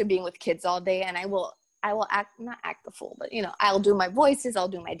 I'm used to being with kids all day, and I will not act the fool, but you know, I'll do my voices, I'll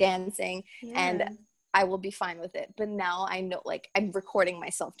do my dancing, and I will be fine with it. But now I know, like, I'm recording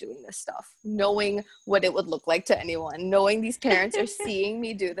myself doing this stuff, knowing what it would look like to anyone, knowing these parents are seeing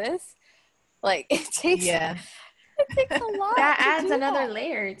me do this. Like it takes a lot. That adds another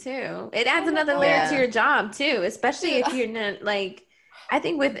layer too. It adds another layer to your job too, especially if you're not like, I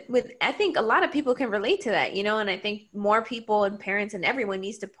think I think a lot of people can relate to that, you know, and I think more people and parents and everyone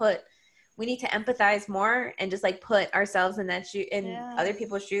we need to empathize more and just like put ourselves in that other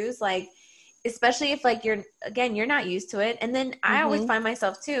people's shoes. Like, especially if like you're not used to it. And then I always find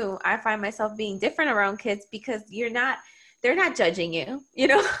myself being different around kids because they're not judging you, you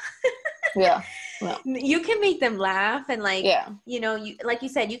know? Yeah. You can make them laugh and like, you know, you, like you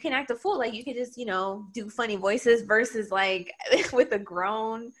said, you can act a fool. Like you could just, you know, do funny voices versus like with a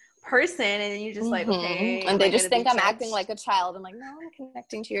grown person, and you're just like, okay. And they just think I'm acting like a child. I'm like, no, I'm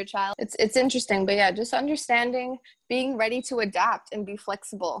connecting to your child. It's interesting, but yeah, just understanding, being ready to adapt and be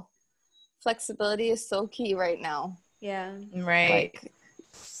flexible. Flexibility is so key right now. Yeah. Right. Like,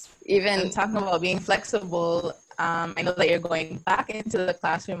 even talking about being flexible, I know that you're going back into the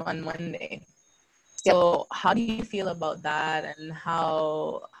classroom on Monday. So how do you feel about that, and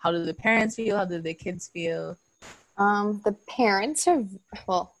how do the parents feel? How do the kids feel? The parents are,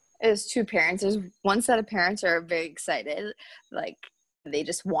 there's two parents. There's one set of parents are very excited. Like they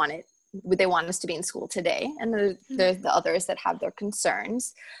just want it. They want us to be in school today. And there's the others that have their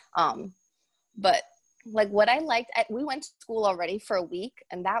concerns. But like what I liked, we went to school already for a week,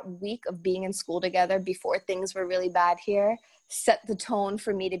 and that week of being in school together before things were really bad here set the tone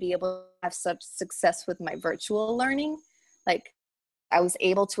for me to be able to have such success with my virtual learning. Like I was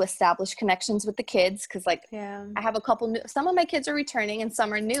able to establish connections with the kids because like I have a couple some of my kids are returning and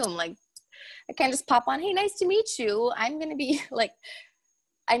some are new. I'm like, I can't just pop on, hey, nice to meet you. I'm going to be like,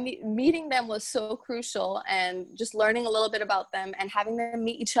 meeting them was so crucial, and just learning a little bit about them and having them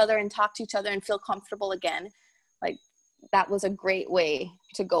meet each other and talk to each other and feel comfortable again. Like that was a great way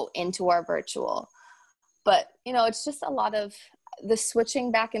to go into our virtual. But, you know, it's just a lot of the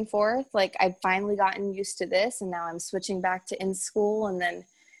switching back and forth. Like I've finally gotten used to this, and now I'm switching back to in school. And then,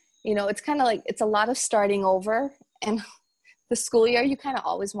 you know, it's kind of like, it's a lot of starting over. And the school year, you kind of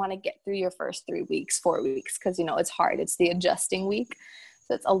always want to get through your first 3 weeks, 4 weeks, because, you know, it's hard. It's the adjusting week.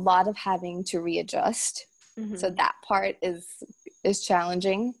 So it's a lot of having to readjust. So that part is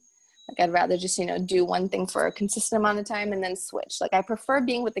challenging. Like I'd rather just, you know, do one thing for a consistent amount of time and then switch. Like I prefer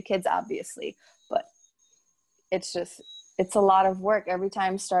being with the kids, obviously, but it's a lot of work every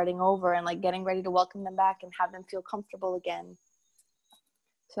time starting over and like getting ready to welcome them back and have them feel comfortable again.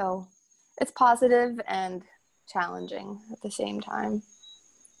 So it's positive and challenging at the same time.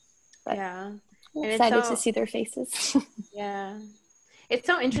 But I'm excited to see their faces. Yeah. It's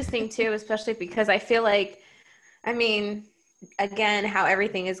so interesting too, especially because I feel like, I mean, again, how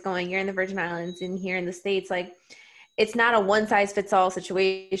everything is going, you're in the Virgin Islands and here in the States, like it's not a one size fits all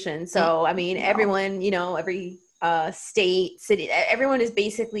situation. So, I mean, everyone, you know, every state, city, everyone is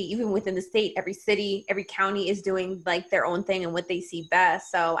basically, even within the state, every city, every county is doing like their own thing and what they see best.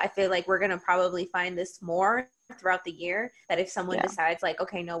 So I feel like we're going to probably find this more throughout the year, that if someone decides like,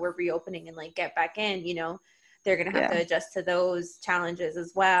 okay, no, we're reopening and like get back in, you know, they're going to have to adjust to those challenges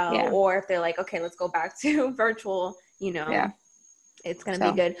as well. Or if they're like, okay, let's go back to virtual, you know, it's going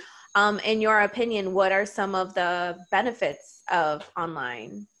to be good. In your opinion, what are some of the benefits of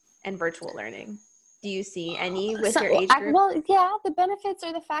online and virtual learning? Do you see any with your age group? The benefits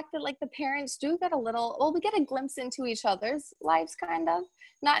are the fact that like the parents do get we get a glimpse into each other's lives, kind of,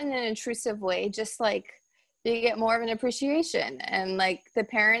 not in an intrusive way, just like you get more of an appreciation. And like the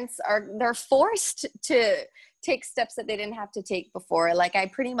parents they're forced to take steps that they didn't have to take before. Like I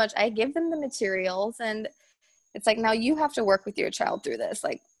give them the materials, and it's like, now you have to work with your child through this.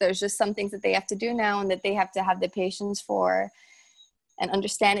 Like there's just some things that they have to do now and that they have to have the patience for and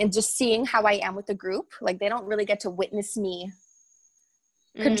understand, and just seeing how I am with the group. Like they don't really get to witness me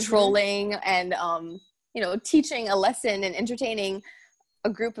controlling and, you know, teaching a lesson and entertaining a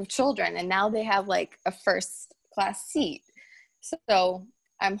group of children, and now they have like a first class seat. So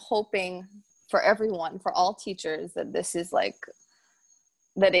I'm hoping for everyone, for all teachers, that this is like,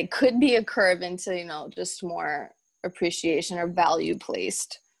 that it could be a curve into, you know, just more appreciation or value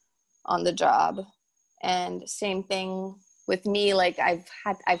placed on the job. And same thing with me, like I've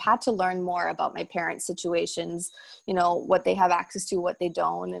had to learn more about my parents' situations, you know, what they have access to, what they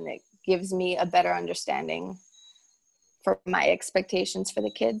don't, and it gives me a better understanding for my expectations for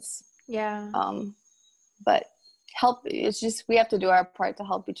the kids. Yeah. But it's just, we have to do our part to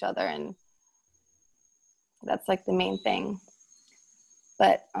help each other, and that's like the main thing.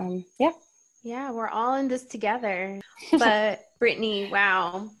 But yeah, we're all in this together. But Brittany,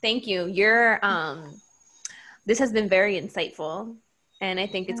 wow, thank you. This has been very insightful, and I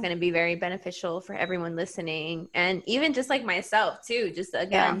think it's going to be very beneficial for everyone listening, and even just like myself too, just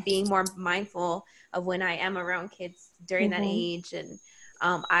again being more mindful of when I am around kids during that age. And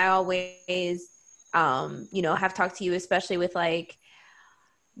I always have talked to you, especially with like,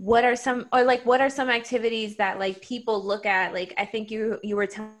 what are some activities that like people look at? Like, I think you were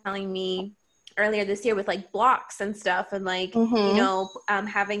telling me earlier this year with like blocks and stuff, and like,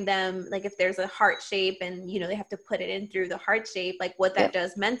 having them, like if there's a heart shape and, they have to put it in through the heart shape, like what that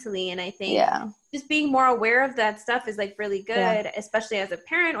does mentally. And I think just being more aware of that stuff is like really good, especially as a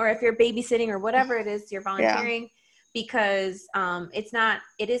parent, or if you're babysitting or whatever it is you're volunteering, because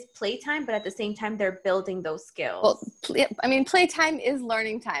it is playtime, but at the same time they're building those skills. Well, playtime is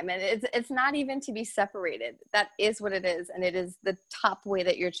learning time, and it's not even to be separated. That is what it is, and it is the top way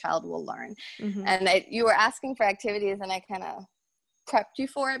that your child will learn. And you were asking for activities, and I kind of prepped you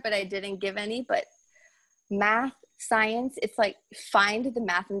for it, but I didn't give any. But math, science, it's like, find the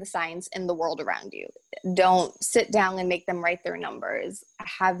math and the science in the world around you. Don't sit down and make them write their numbers.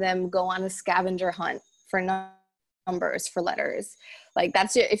 Have them go on a scavenger hunt for numbers, for letters. Like,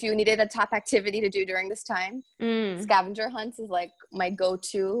 that's if you needed a top activity to do during this time, scavenger hunts is like my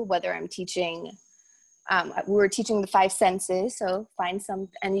go-to. Whether I'm teaching, we were teaching the 5 senses, so find some,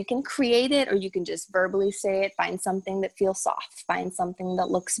 and you can create it or you can just verbally say it. Find something that feels soft, find something that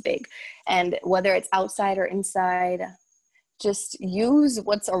looks big, and whether it's outside or inside, just use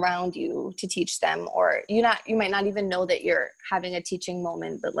what's around you to teach them. Or you might not even know that you're having a teaching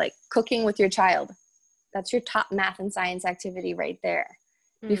moment, but like cooking with your child, that's your top math and science activity right there.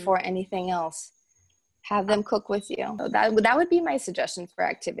 Before anything else, have them cook with you. So that would be my suggestion for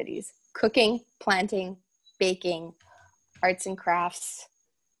activities: cooking, planting, baking, arts and crafts,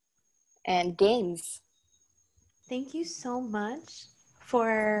 and games. Thank you so much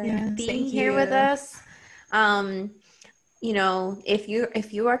for being here with us.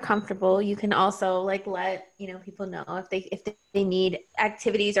 If you are comfortable, you can also like let people know if they need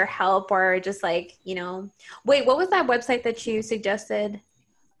activities or help, or just like wait, what was that website that you suggested?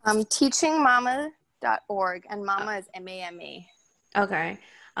 Teachingmama.org, and mama is MAMA. Okay.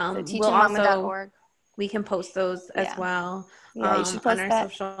 So teachingmama.org. We can post those as well. Yeah, you should post on our that.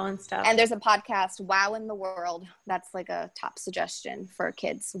 social and stuff. And there's a podcast, Wow in the World. That's like a top suggestion for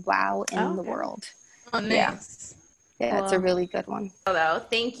kids. Wow in the World. Oh, nice. Yeah, cool. It's a really good one. Hello,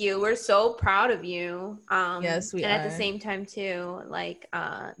 thank you. We're so proud of you. Yes, we are. And at the same time too, like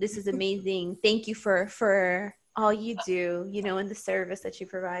this is amazing. Thank you for all you do, in the service that you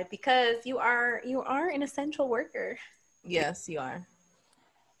provide, because you are an essential worker. Yes, you are.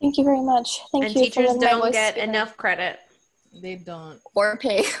 Thank you very much. Thank you. And teachers don't get enough credit. They don't. Or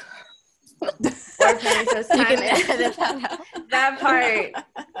pay. Or pay. So it's time to edit that part.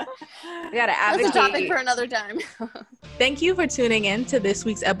 We gotta advocate. That's a topic for another time. Thank you for tuning in to this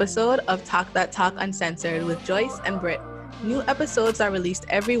week's episode of Talk That Talk Uncensored with Joyce and Britt. New episodes are released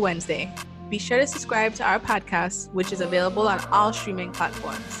every Wednesday. Be sure to subscribe to our podcast, which is available on all streaming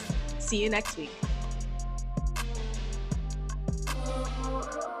platforms. See you next week.